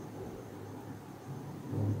this: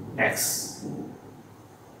 x,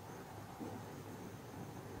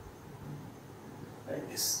 like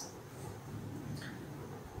this.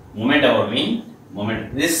 Moment about mean.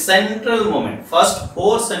 Moment. This central moment. First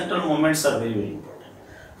 4 central moments are very important.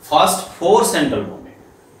 First 4 central moments.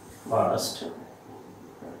 First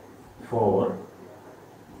 4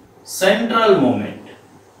 central moment.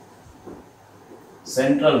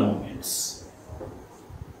 Central moments.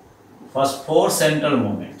 First 4 central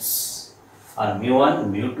moments are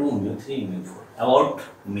mu1, mu2, mu3, mu4. About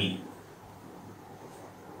mean.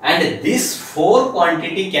 And this 4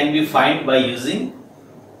 quantity can be found by using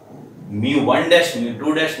mu1 dash,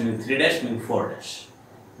 mu2 dash, mu3 dash, mu4 dash.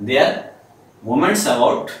 They are moments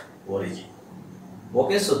about origin.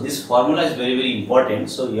 Okay, so this formula is very important,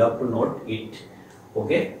 so you have to note it.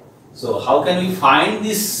 Okay, so how can we find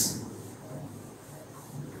this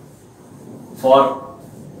for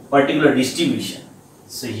particular distribution?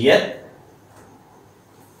 So here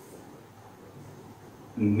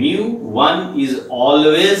mu1 is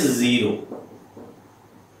always 0.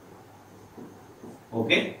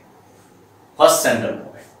 Okay, first central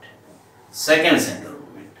moment, second central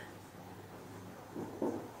moment.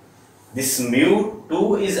 This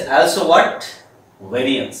mu2 is also what?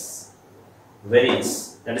 Variance.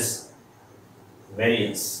 That is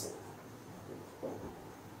variance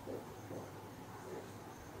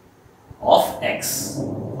of x,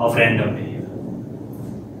 of random variable.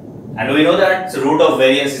 And we know that the root of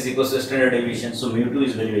variance is equal to standard deviation. So mu2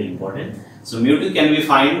 is very important. So mu2 can be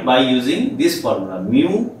found by using this formula: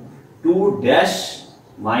 mu2 dash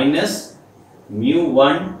minus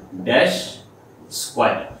mu1 dash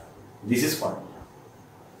square. This is formula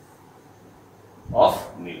of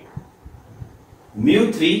mu2.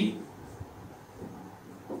 Mu3,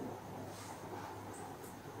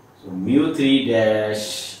 so mu3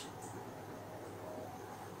 dash,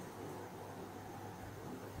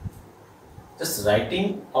 just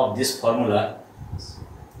writing of this formula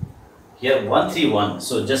here 1 3 1.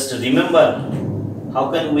 So just remember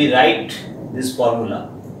how can we write this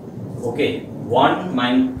formula. Okay, 1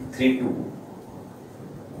 minus 3 2.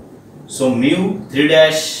 So mu 3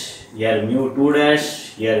 dash, here mu 2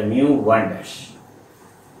 dash, here mu 1 dash.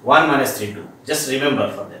 1 minus 3 2. Just remember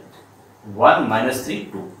for that. 1 minus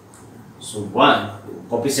 3 2. So 1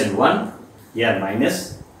 coefficient 1, here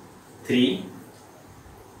minus 3,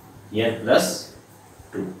 here plus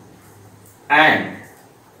 2. And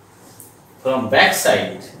from back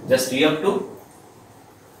side, just we have to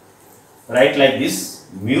write like this,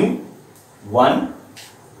 mu 1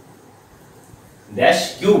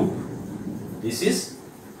 dash cube. This is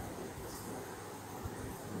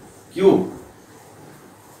cube.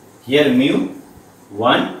 Here mu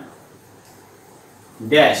 1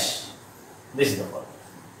 dash. This is the formula.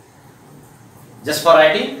 Just for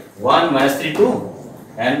writing 1 minus 3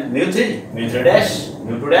 2 and mu 3 dash,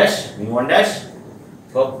 mu 2 dash, mu 1 dash.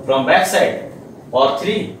 So from back side, or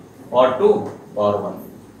 3 or 2 or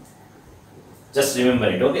 1. Just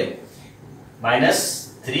remember it, okay?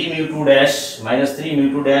 Minus 3 mu 2 dash, minus 3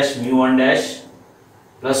 mu 2 dash, mu 1 dash,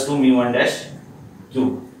 plus 2 mu 1 dash,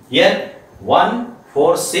 cube. Here 1,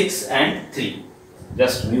 4, 6 and 3.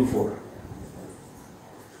 Just mu 4.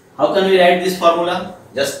 How can we write this formula?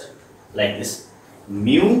 Just like this.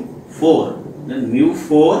 Mu 4, then mu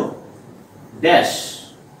 4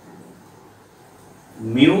 dash,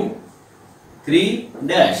 mu 3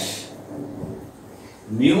 dash,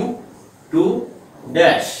 mu 2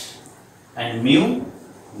 dash and mu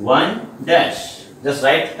 1 dash. Just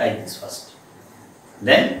write like this first.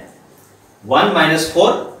 Then 1 minus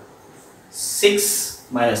 4, 6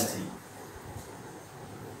 minus 3.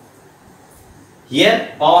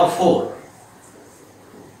 Here power 4.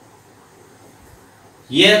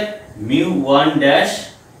 Here mu 1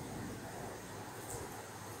 dash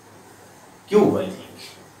cube, I think.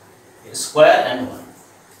 Square and 1.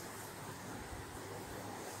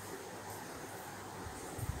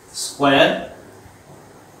 Square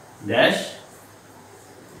dash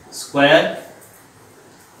square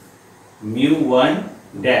mu 1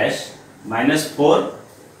 dash minus 4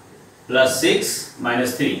 plus 6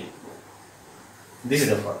 minus 3. This is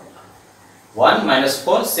the formula. 1 minus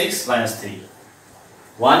 4, 6 minus 3.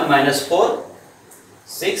 1 minus 4,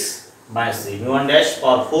 6 minus 3. Mu 1 dash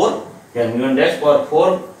power 4. Here mu 1 dash power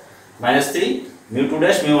 4 minus 3. Mu 2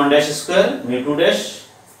 dash, mu 1 dash square. Mu 2 dash,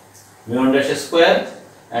 mu 1 dash square.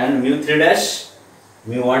 And mu 3 dash,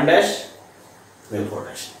 mu 1 dash, mu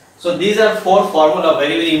 4 dash. So these are 4 formula,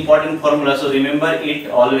 very important formula. So remember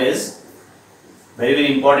it always.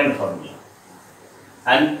 Very important formula.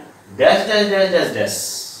 And dash dash dash dash dash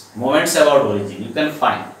moments about origin you can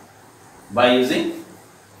find by using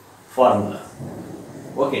formula.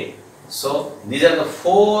 Okay, so these are the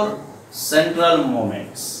 4 central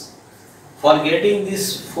moments. For getting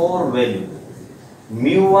this 4 value,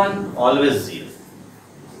 mu 1 always 0,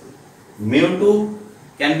 mu 2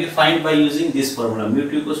 can be found by using this formula, mu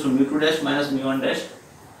 2 equals to mu 2 dash minus mu 1 dash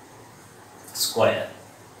square.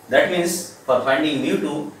 That means for finding mu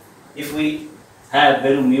 2, if we have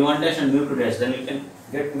value mu 1 dash and mu 2 dash, then you can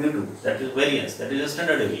get mu 2, that is variance, that is a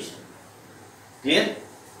standard deviation. Clear?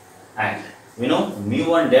 And we know mu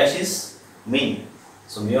 1 dash is mean.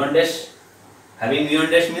 So mu 1 dash, having mu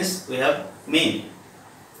 1 dash means we have mean.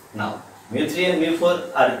 Now mu 3 and mu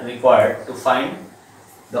 4 are required to find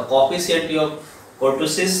the coefficient of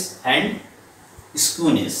kurtosis and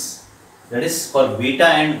skewness, that is for beta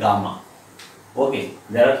and gamma. Okay,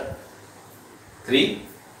 there are 3,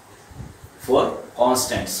 4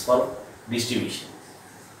 constants for distribution.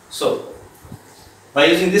 So by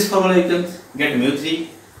using this formula you can get mu 3,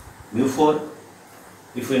 mu 4,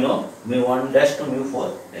 if we know mu 1 dash to mu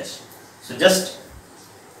 4 dash. So just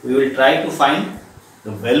we will try to find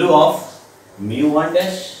the value of mu 1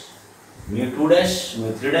 dash, mu 2 dash,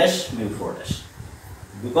 mu 3 dash, mu 4 dash.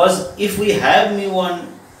 Because if we have mu 1,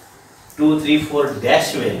 2, 3, 4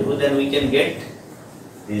 dash value, then we can get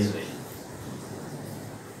this value.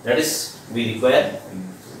 That is, we require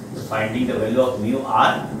finding the value of mu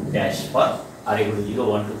r dash for r equal to 0,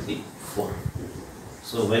 1, 2, 3, 4.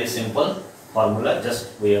 So very simple formula,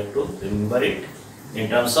 just we have to remember it in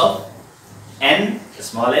terms of n,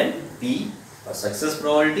 small n, p for success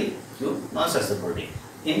probability, q non-success probability,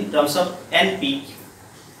 in terms of np,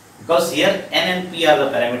 because here n and p are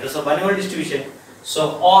the parameters of binomial distribution.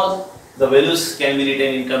 So all the values can be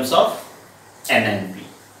written in terms of n and p.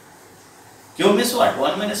 Q means what?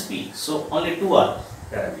 1 minus p. So only 2 are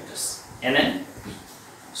parameters, n and p.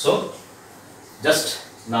 So just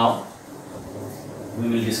now we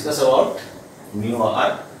will discuss about mu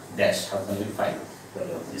r dash. How can we find the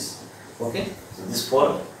value of this? Okay, so these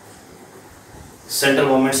 4 center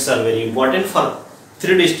moments are very important for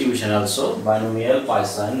 3 distribution also, binomial,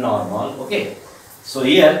 Poisson, normal. Okay, so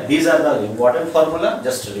here these are the important formula,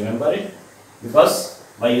 just remember it, because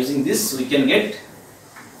by using this we can get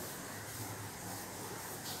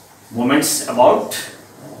moments about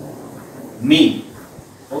mean.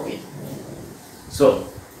 Okay, so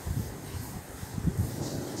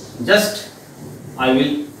just I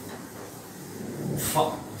will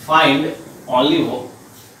find only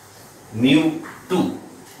mu2,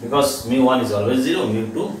 because mu1 is always 0,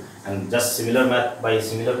 mu2, and just similar math, by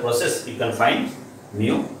similar process you can find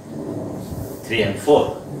mu3 and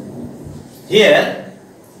 4. Here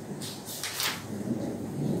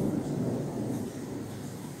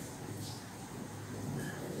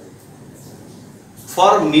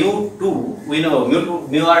for mu2 we know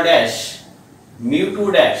mu r dash,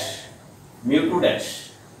 mu2 dash.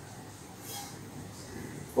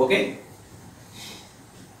 Okay,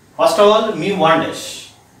 first of all mu1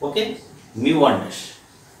 dash. Okay, mu1 dash.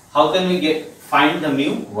 How can we find the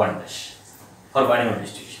mu1 dash for binomial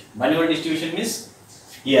distribution? Binomial distribution means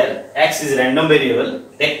here x is random variable.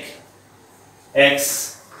 Take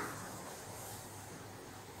x,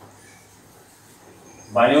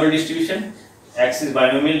 binomial distribution. X is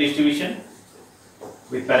binomial distribution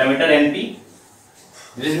with parameter np.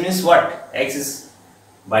 This means what? X is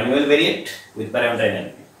binomial variate with parameter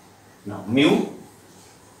np. Now mu1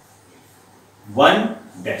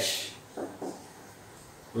 dash,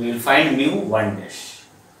 we will find mu1 dash.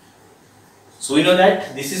 So we know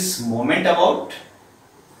that this is moment about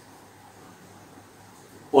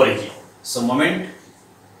origin. So moment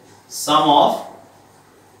sum of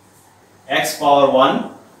x power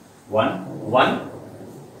 1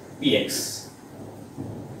 px.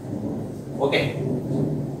 Okay,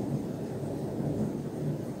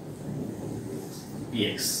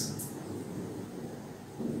 px.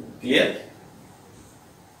 Clear?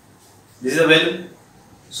 This is a value,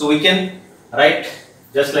 so we can write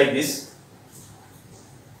just like this.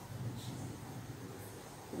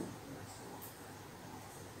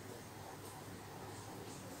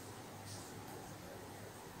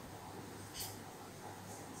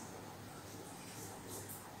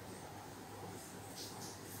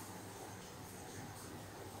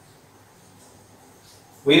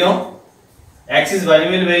 We know x is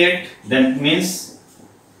binomial variate, that means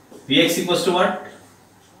px equals to what?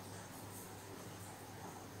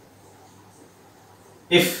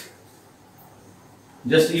 If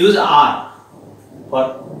just use r for,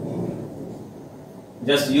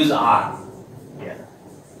 just use r here.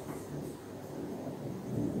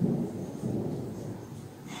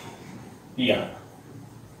 Pr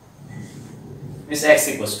is x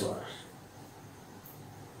equals to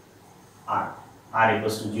r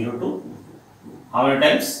equals to 0 to how many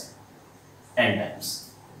times? N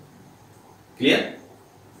times. Clear?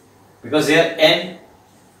 Because here n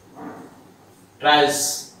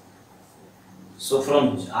trials, so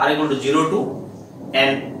from r equal to 0 to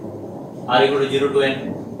n, r equal to 0 to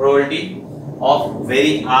n, probability of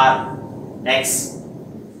vary r x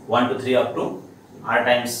 1 to 3 up to r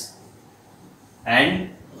times, and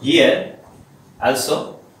here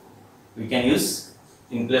also we can use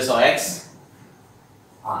in place of x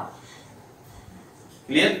r.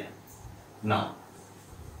 Clear? Now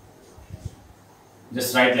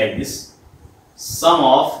just write like this: sum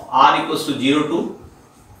of r equals to 0 to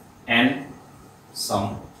n,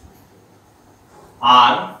 sum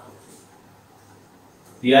r,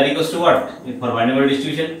 pr equals to what? For binomial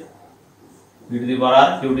distribution, p to the power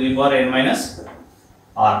r, q to the power n minus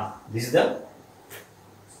r. This is the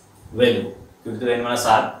value, q to the n minus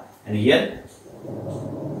r, and here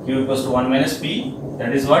q equals to 1 minus p,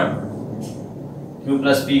 that is what? Q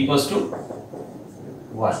plus p equals to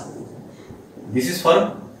 1. This is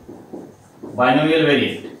for binomial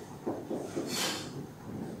variate,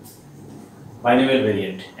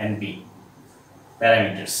 NP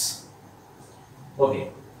parameters.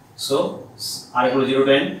 Okay, so r equal to 0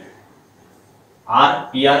 to n, r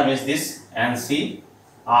pr means this, and c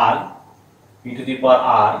r p to the power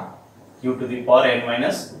r, q to the power n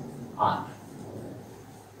minus r.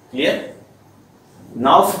 Clear?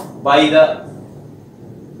 Now by the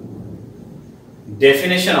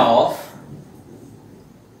definition of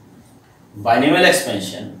binomial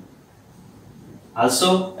expansion,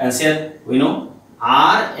 also answer we know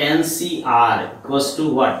r n c r equals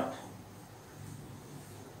to what?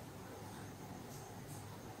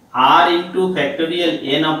 R into factorial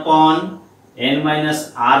n upon n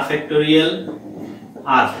minus r factorial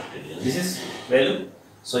r factorial. This is value,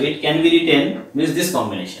 so it can be written means this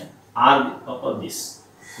combination r of this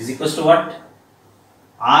is equals to what?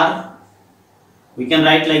 R we can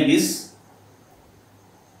write like this: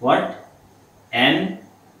 what? n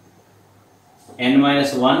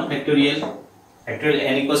minus 1 factorial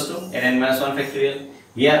n equals to n minus 1 factorial.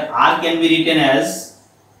 Here r can be written as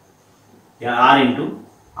r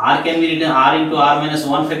can be written r into r minus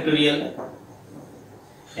 1 factorial,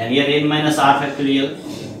 and here n minus r factorial.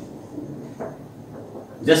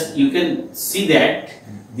 Just you can see that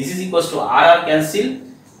this is equals to r cancel.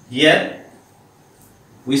 Here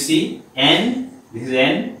we see n, this is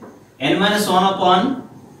n minus 1 upon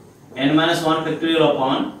n minus 1 factorial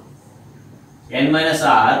upon n minus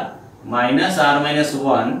r minus r minus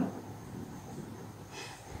 1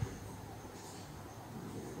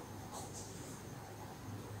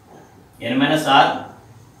 n minus r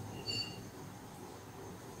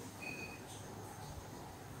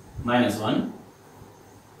minus 1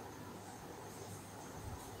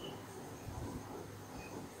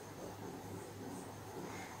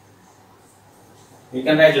 we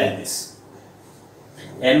can write like this.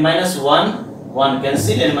 N minus 1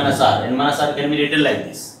 cancel, n minus r can be written like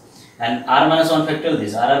this, and r minus 1 factorial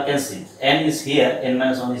this, r cancel, n is here, n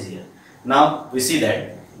minus 1 is here. Now we see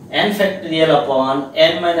that n factorial upon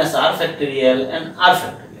n minus r factorial and r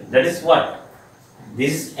factorial, that is what?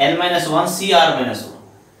 This is n minus 1 c r minus 1,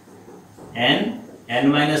 n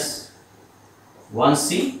minus 1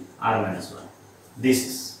 c r minus 1.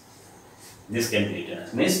 This can be written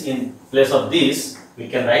as, means in place of this we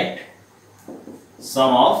can write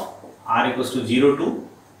sum of r equals to 0 to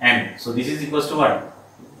n. So this is equals to what?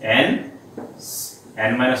 n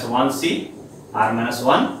minus 1 c r minus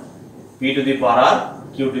 1 p to the power r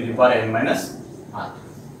q to the power n minus r.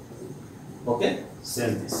 Okay,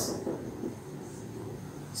 since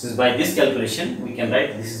this by this calculation we can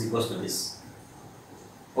write this is equals to this.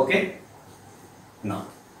 Okay, now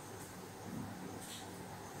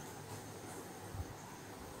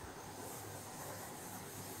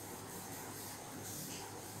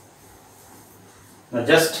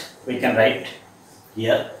just we can write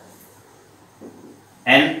here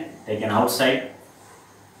n taken outside,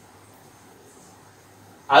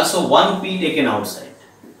 also 1p taken outside,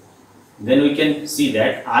 then we can see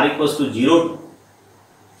that r equals to 0 to,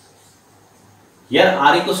 here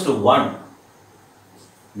r equals to 1,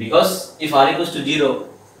 because if r equals to 0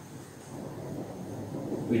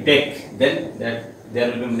 we take, then that there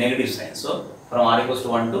will be negative sign. So from r equals to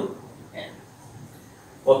 1 to n.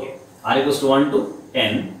 Okay, r equals to 1 to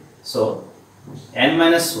n. So n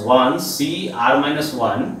minus 1 c r minus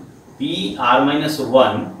 1 p r minus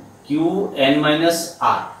 1 q n minus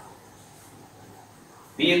r.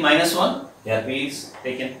 P minus 1, here p is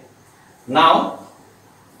taken. Now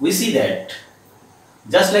we see that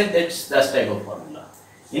just like this type of formula,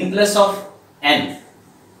 in place of n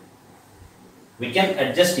we can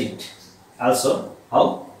adjust it also.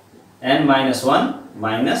 How? n minus 1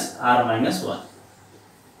 minus r minus 1,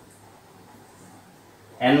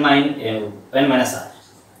 n minus r.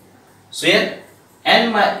 So here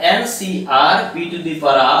n c r p to the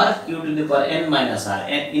power r q to the power n minus r,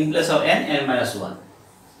 and in place of n minus 1,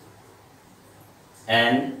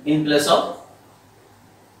 and in place of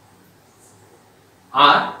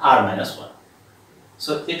r minus 1.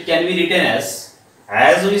 So it can be written as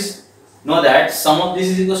we know that sum of this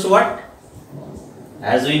is equals to what?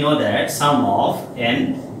 As we know that sum of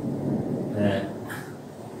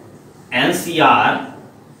NCR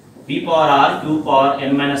p power r q power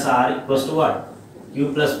n minus r equals to what?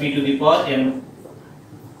 Q plus p to the power n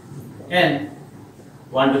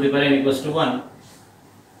 1 to the power n equals to 1.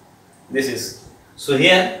 This is, so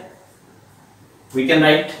here we can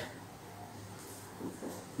write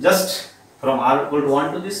just from r equal to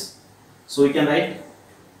 1 to this, so we can write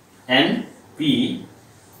n p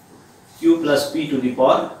q plus p to the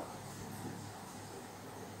power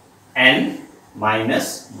n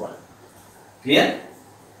minus 1. Clear?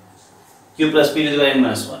 Q plus p to the power n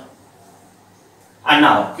minus 1. And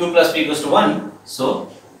now q plus p equals to 1, so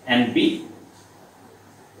np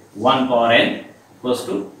 1 power n equals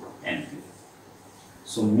to np.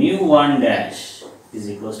 So mu 1 dash is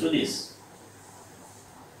equals to this.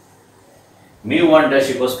 Mu 1 dash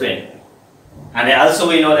equals to np. And also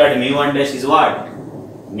we know that mu 1 dash is what?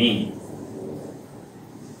 Mean.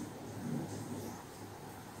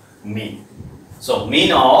 So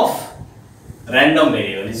mean of random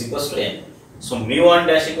variable is equals to n. So mu 1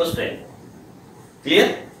 dash equals to n.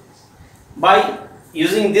 Clear? By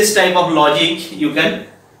using this type of logic, you can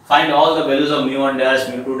find all the values of mu 1 dash,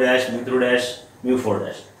 mu 2 dash, mu 3 dash, mu 4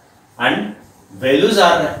 dash, and values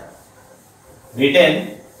are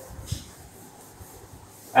written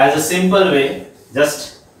as a simple way.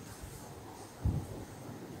 Just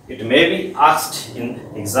it may be asked in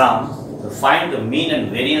exam to find the mean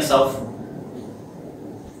and variance of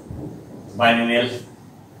binomial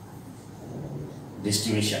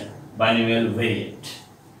distribution, binomial variant.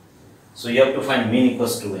 So you have to find mean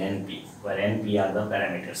equals to NP, where NP are the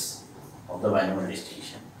parameters of the binomial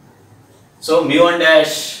distribution. So mu1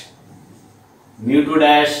 dash, mu2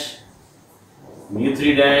 dash,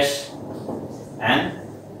 mu3 dash and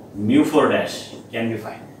mu4 dash can be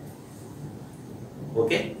found,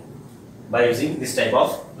 okay, by using this type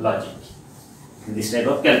of logic, this type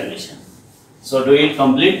of calculation. So do it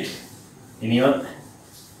complete in your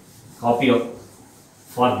copy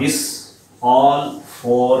for this all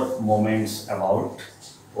 4 moments about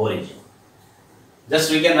origin.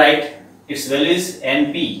 Just we can write its value is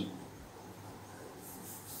NP.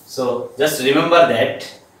 So just remember that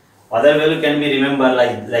other value can be remembered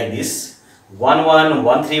like this 11,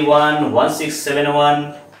 131,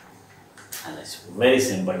 1671, and that's very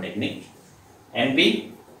simple technique.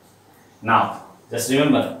 NP. Now just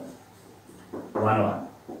remember 11,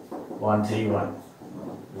 131,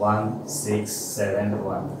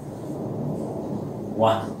 1671,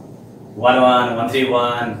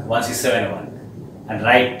 131, 1671, and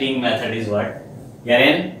writing method is what? Here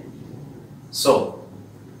n. So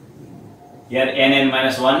here n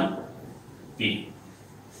minus 1 p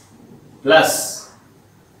plus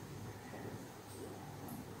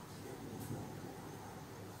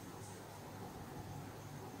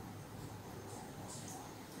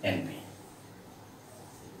np.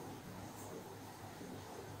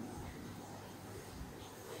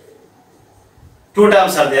 Two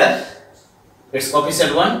terms are there. Its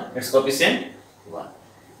coefficient 1, its coefficient 1.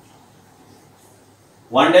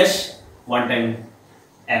 1 dash 1 time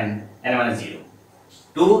n minus 0.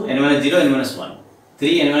 2 n minus 0 n minus 1.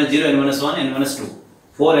 3 n minus 0 n minus 1 n minus 2.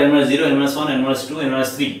 4 n minus 0 n minus 1 n minus 2 n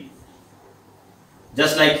minus 3.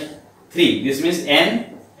 Just like 3, this means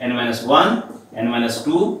n minus 1 n minus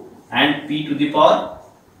 2 and p to the power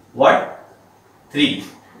what? 3,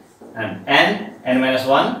 and n minus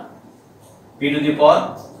 1 p to the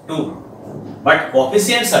power 2. But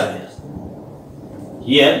coefficients are there.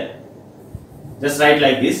 Here just write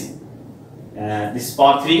like this. This is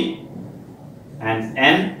power 3 and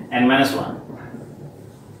n minus 1.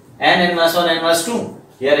 n minus 1 n minus 2.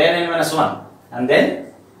 Here n minus 1 and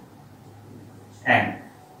then n.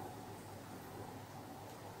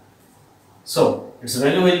 So its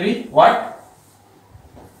value will be what?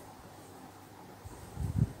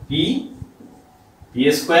 P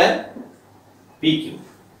square p cube.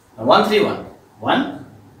 131. 1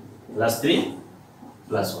 plus 3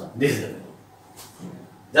 plus 1. This is the value.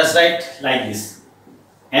 Just write like this.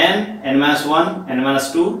 n minus 1, n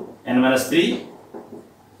minus 2, n minus 3,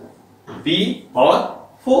 p power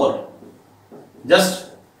 4.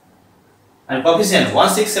 Just and coefficient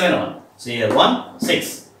 1671. So here 1,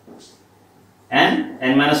 6.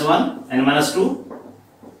 n minus 1, n minus 2,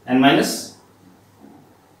 n minus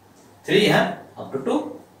 3 up to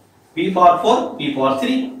 2. P power 4, p power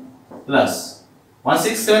 3 plus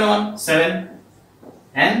 1671, 7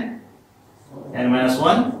 n minus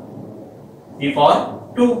 1, p power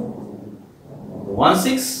 2,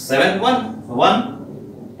 1671,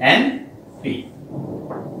 1 n p.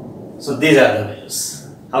 So these are the values.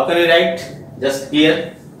 How can we write? Just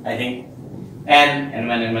here I think n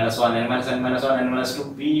minus 1, n minus 1, n minus 1, n minus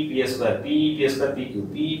 2, p square, p square, p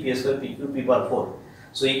cube, p square, p cube, p power 4.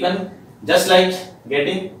 So you can just like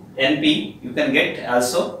getting NP, you can get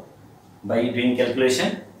also by doing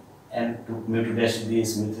calculation, and mu2 dash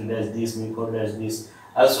this, mu3 dash this, mu4 dash this.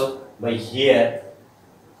 Also by here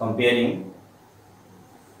comparing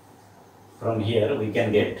from here we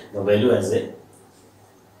can get the value as a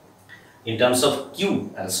in terms of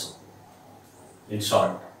Q also. In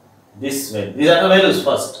short, this value, these are the values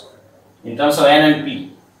first in terms of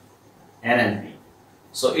n and p.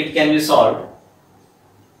 So it can be solved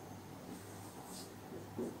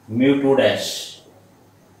mu2 dash,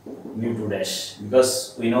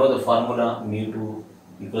 because we know the formula mu2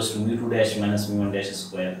 equals to mu2 dash minus mu1 dash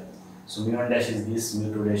square. So mu1 dash is this,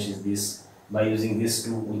 mu2 dash is this. By using this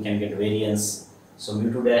two we can get variance. So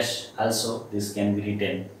mu2 dash also this can be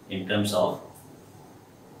written in terms of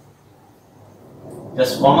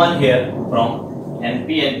just common here from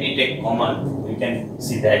NP take common, we can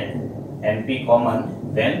see that NP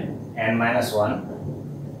common, then n minus 1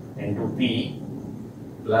 into p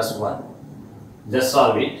plus 1. Just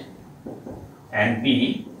solve it.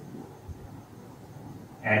 NP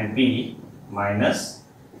minus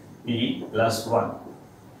p plus 1,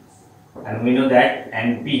 and we know that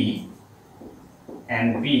NP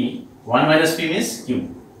 1 minus p means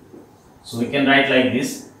q. So we can write like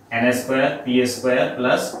this: n square p square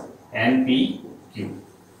plus np q.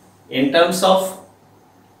 In terms of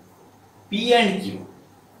p and q,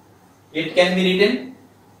 it can be written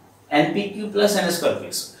npq plus n square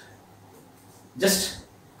p square. Just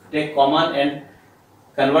take common and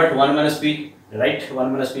convert 1 minus p, right?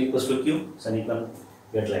 1 minus p equals to q, so you can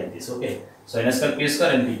get like this. Okay, so n square p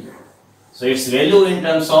square npq. So its value in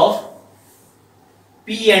terms of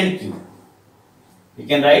p and q, we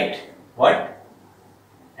can write what?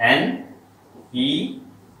 N p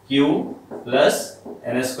q plus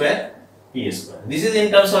n square p square. This is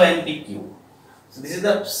in terms of npq. So this is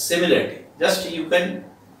the similarity. Just you can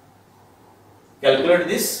calculate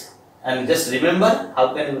this and just remember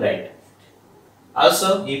how can you write.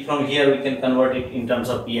 Also, from here we can convert it in terms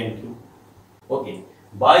of p and q. Okay,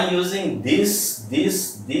 by using this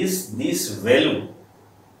value,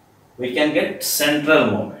 we can get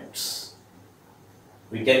central moments.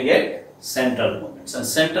 We can get central moments, and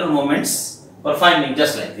central moments for finding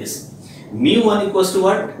just like this. Mu1 equals to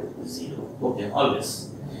what? 0. Okay, always.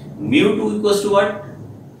 Mu2 equals to what?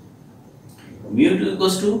 Mu2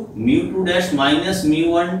 equals to mu2 dash minus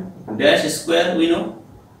mu1 dash square, we know.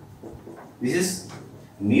 This is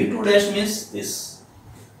mu2 dash means this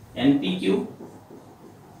npq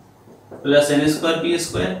plus n square p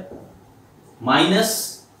square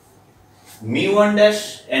minus mu1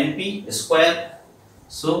 dash np square,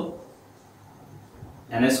 so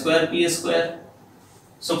n square p square.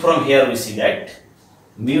 So from here we see that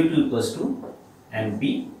mu2 equals to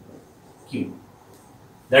np q,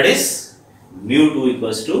 that is mu2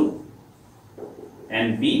 equals to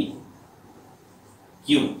np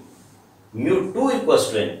q, mu2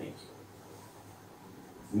 equals to np q,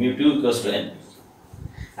 mu2 equals to np q.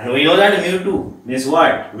 And we know that mu2 means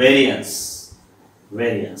what? Variance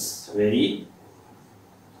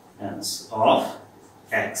of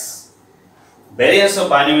x, variance of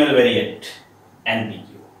binomial variate npq,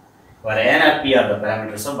 where n and p are the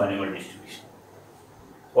parameters of binomial distribution.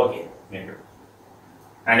 Okay, mu2.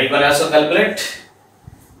 And you can also calculate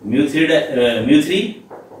mu3.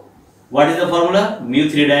 What is the formula?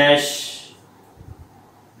 Mu3 dash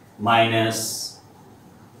minus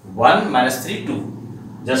 1 minus 3 2.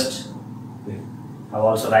 Just I will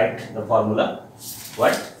also write the formula.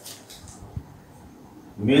 What?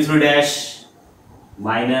 Mu3 dash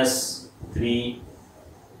minus 3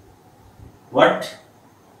 what?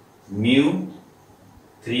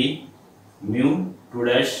 Mu3 mu2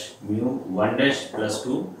 dash mu1 dash plus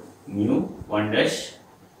 2 mu1 dash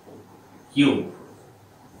cube,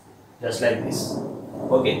 just like this.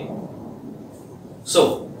 Okay,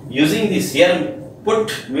 so using this here, put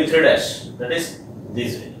mu3 dash, that is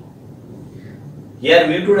this value, here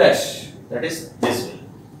mu2 dash, that is this value,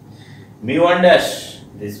 mu1 dash,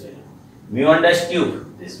 this value, mu1 dash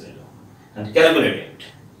cube, this value, and calculate it,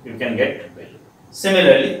 you can get value.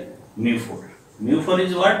 Similarly mu4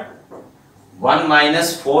 is what? 1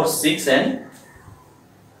 minus 4 6 and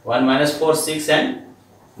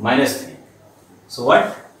minus 3. So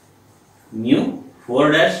what?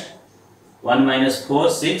 Mu4 dash 1 minus 4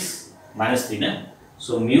 6 minus 3 na?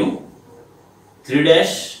 So mu3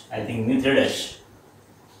 dash, I think mu3 dash,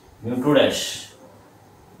 mu2 dash,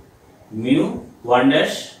 mu1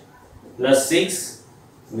 dash plus 6,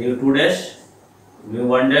 mu2 dash,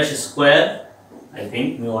 mu1 dash square, I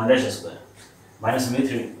think mu1 dash square, minus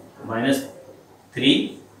mu3 minus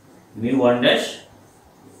 3 mu1 dash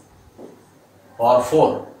power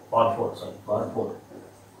 4.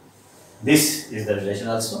 This is the relation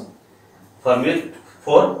also. For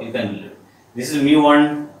mu4 you can, this is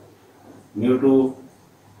mu1, mu2,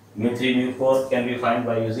 mu3, mu4 can be found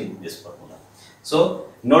by using this formula. So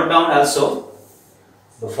note down also,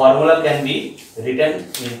 the formula can be written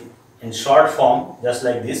in short form just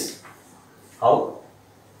like this. How?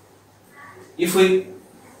 If we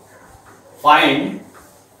find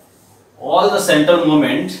all the central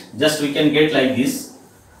moment, just we can get like this.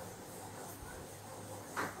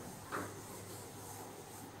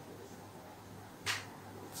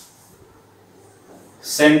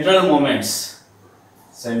 Central moments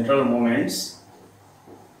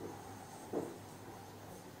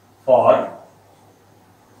for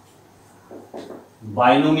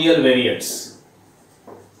binomial variates.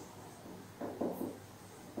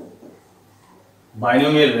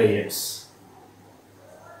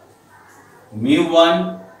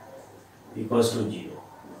 Mu1 equals to 0.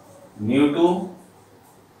 Mu2,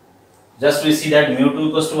 just we see that mu2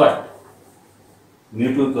 equals to what?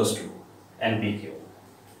 Mu2 equals to npq.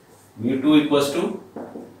 Mu2 equals to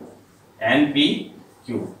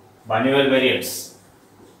npq. Binomial variates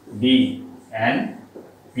b and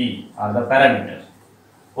p are the parameter.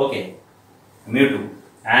 Okay, mu2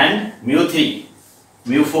 and mu3,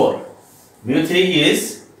 mu4. Mu3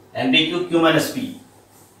 is npq q minus p.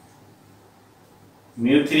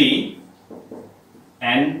 Mu3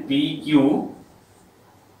 NPQ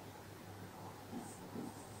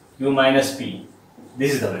Q minus P.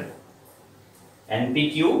 This is the value.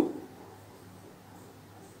 NPQ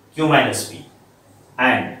Q minus P.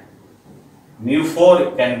 And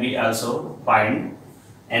mu4 can be also find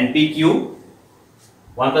NPQ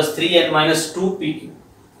 1 plus 3 n minus 2 PQ.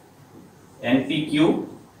 NPQ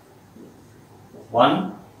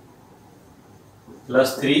 1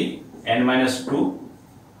 plus 3 n minus 2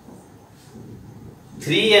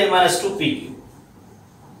 3 n minus 2 PQ.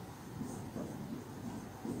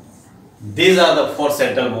 These are the four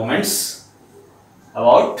central moments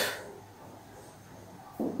about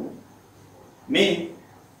mean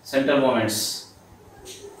central moments.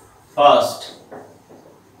 First,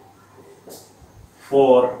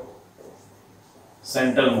 four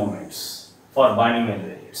central moments for binomial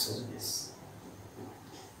variates. So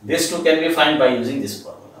these two can be found by using this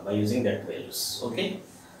formula, by using that values. Okay.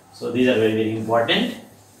 So these are very, very important,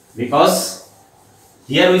 because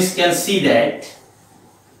here we can see that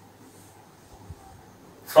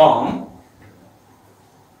from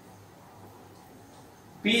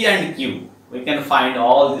P and Q we can find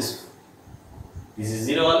all this. This is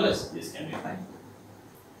 0 always, this can be found.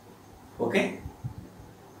 Okay.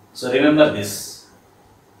 So remember this.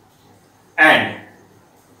 And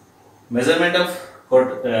measurement of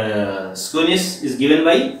skewness is given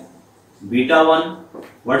by beta 1.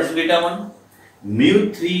 What is beta 1?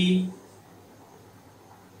 Mu 3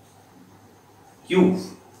 cube,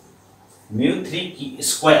 mu 3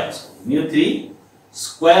 square, mu 3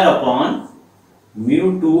 square upon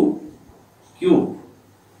mu 2 cube.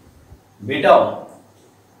 Beta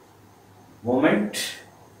 1, moment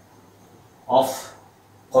of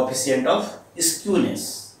coefficient of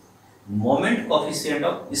skewness. Moment coefficient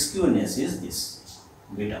of skewness is this,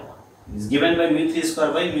 beta 1. It is given by mu 3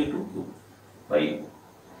 square by mu 2 cube. By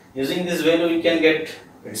using this value you can get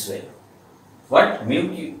its value. What?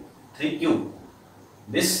 Mu 3 cube.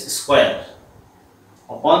 This square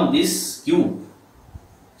upon this cube.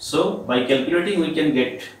 So by calculating we can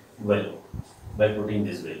get value by putting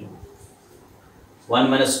this value. 1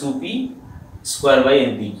 minus 2p square by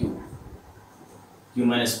np cube. Q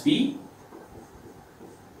minus p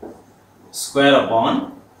square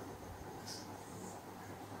upon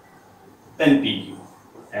np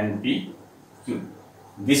cube.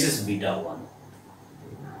 This is beta 1.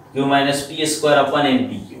 Q minus p square upon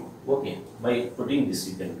np cube. Okay, by putting this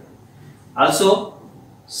you can. Also,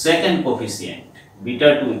 second coefficient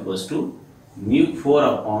beta 2 equals to mu 4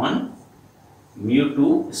 upon mu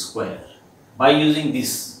 2 square. By using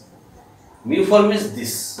this, mu 4 means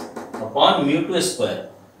this upon mu 2 square,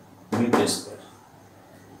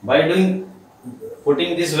 By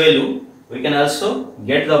putting this value, we can also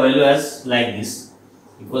get the value as like this,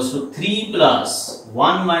 equals to 3 plus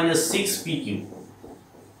 1 minus 6 pq.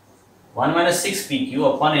 1 minus 6 pq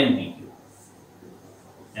upon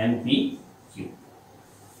npq.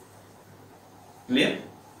 Clear?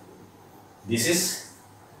 This is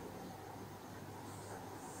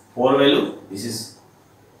 4 value, this is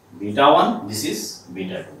beta 1, this is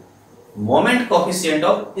beta 2. Moment coefficient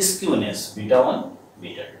of skewness, beta 1,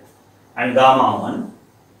 beta 2. And gamma 1,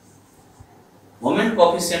 moment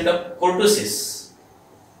coefficient of kurtosis,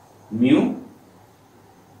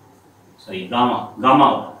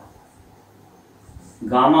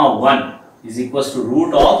 gamma 1 is equals to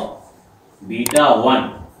root of beta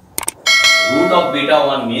 1. Root of beta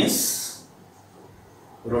 1 means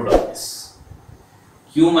root of this,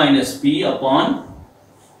 q minus p upon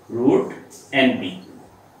root npq.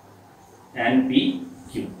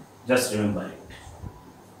 Just remember it.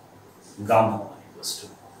 Gamma 1 equals to.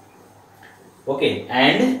 Okay,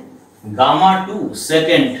 and gamma 2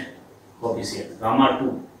 second coefficient, gamma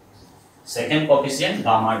 2 second coefficient,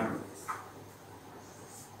 gamma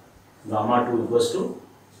 2 equals to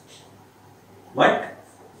what?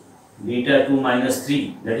 Beta 2 minus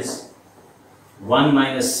 3, that is 1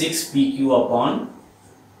 minus 6 pq upon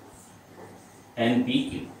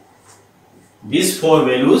npq. These four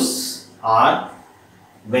values are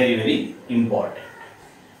very, very important.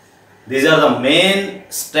 These are the main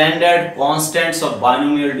standard constants of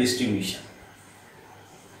binomial distribution.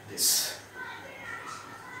 This.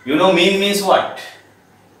 You know mean means what?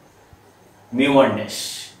 Mu1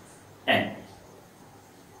 dash n.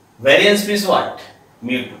 Variance means what?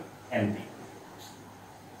 Mu2 np.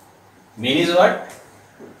 Mean is what?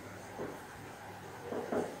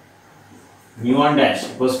 Mu1 dash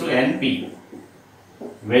equals to np.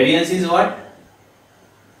 Variance is what?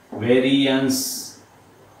 Variance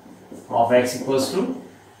of x equals to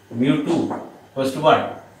mu2 equals to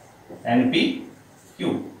what? np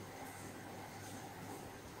q.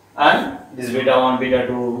 And this beta 1, beta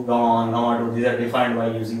 2, gamma 1, gamma 2, these are defined by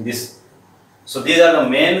using this. So these are the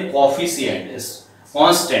main coefficients,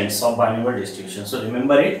 constants of binomial distribution. So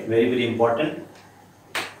remember it, very very important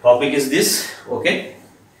topic is this, okay.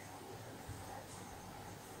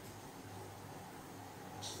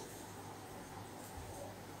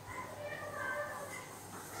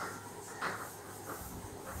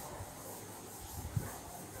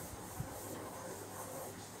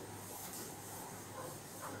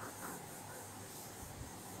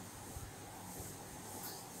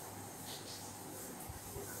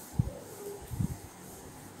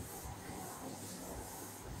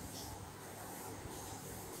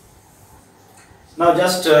 Now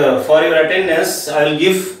just for your attendance, I will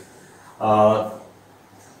give 3-4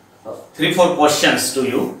 questions to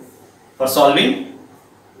you for solving,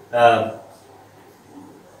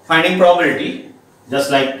 finding probability,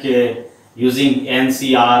 just like using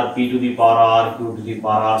NCR, P to the power R, Q to the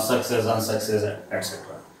power R, success, unsuccess,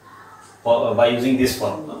 etc. By using this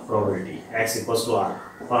formula, probability X equals to R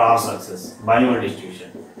for R success, binomial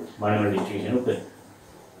distribution, okay.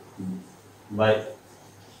 By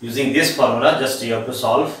using this formula, just you have to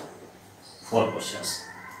solve 4 questions.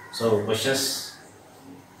 So questions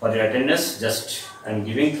for your attendance, just I am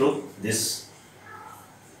giving through this.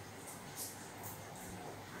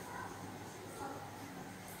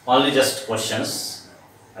 Only just questions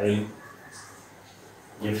I will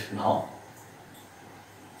give now.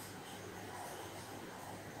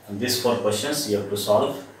 And these 4 questions you have to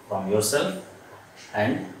solve from yourself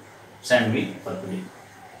and send me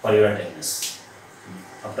for your attendance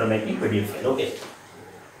after making PDF file, okay.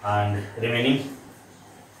 And remaining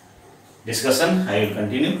discussion I will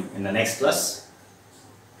continue in the next class,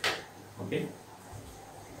 okay.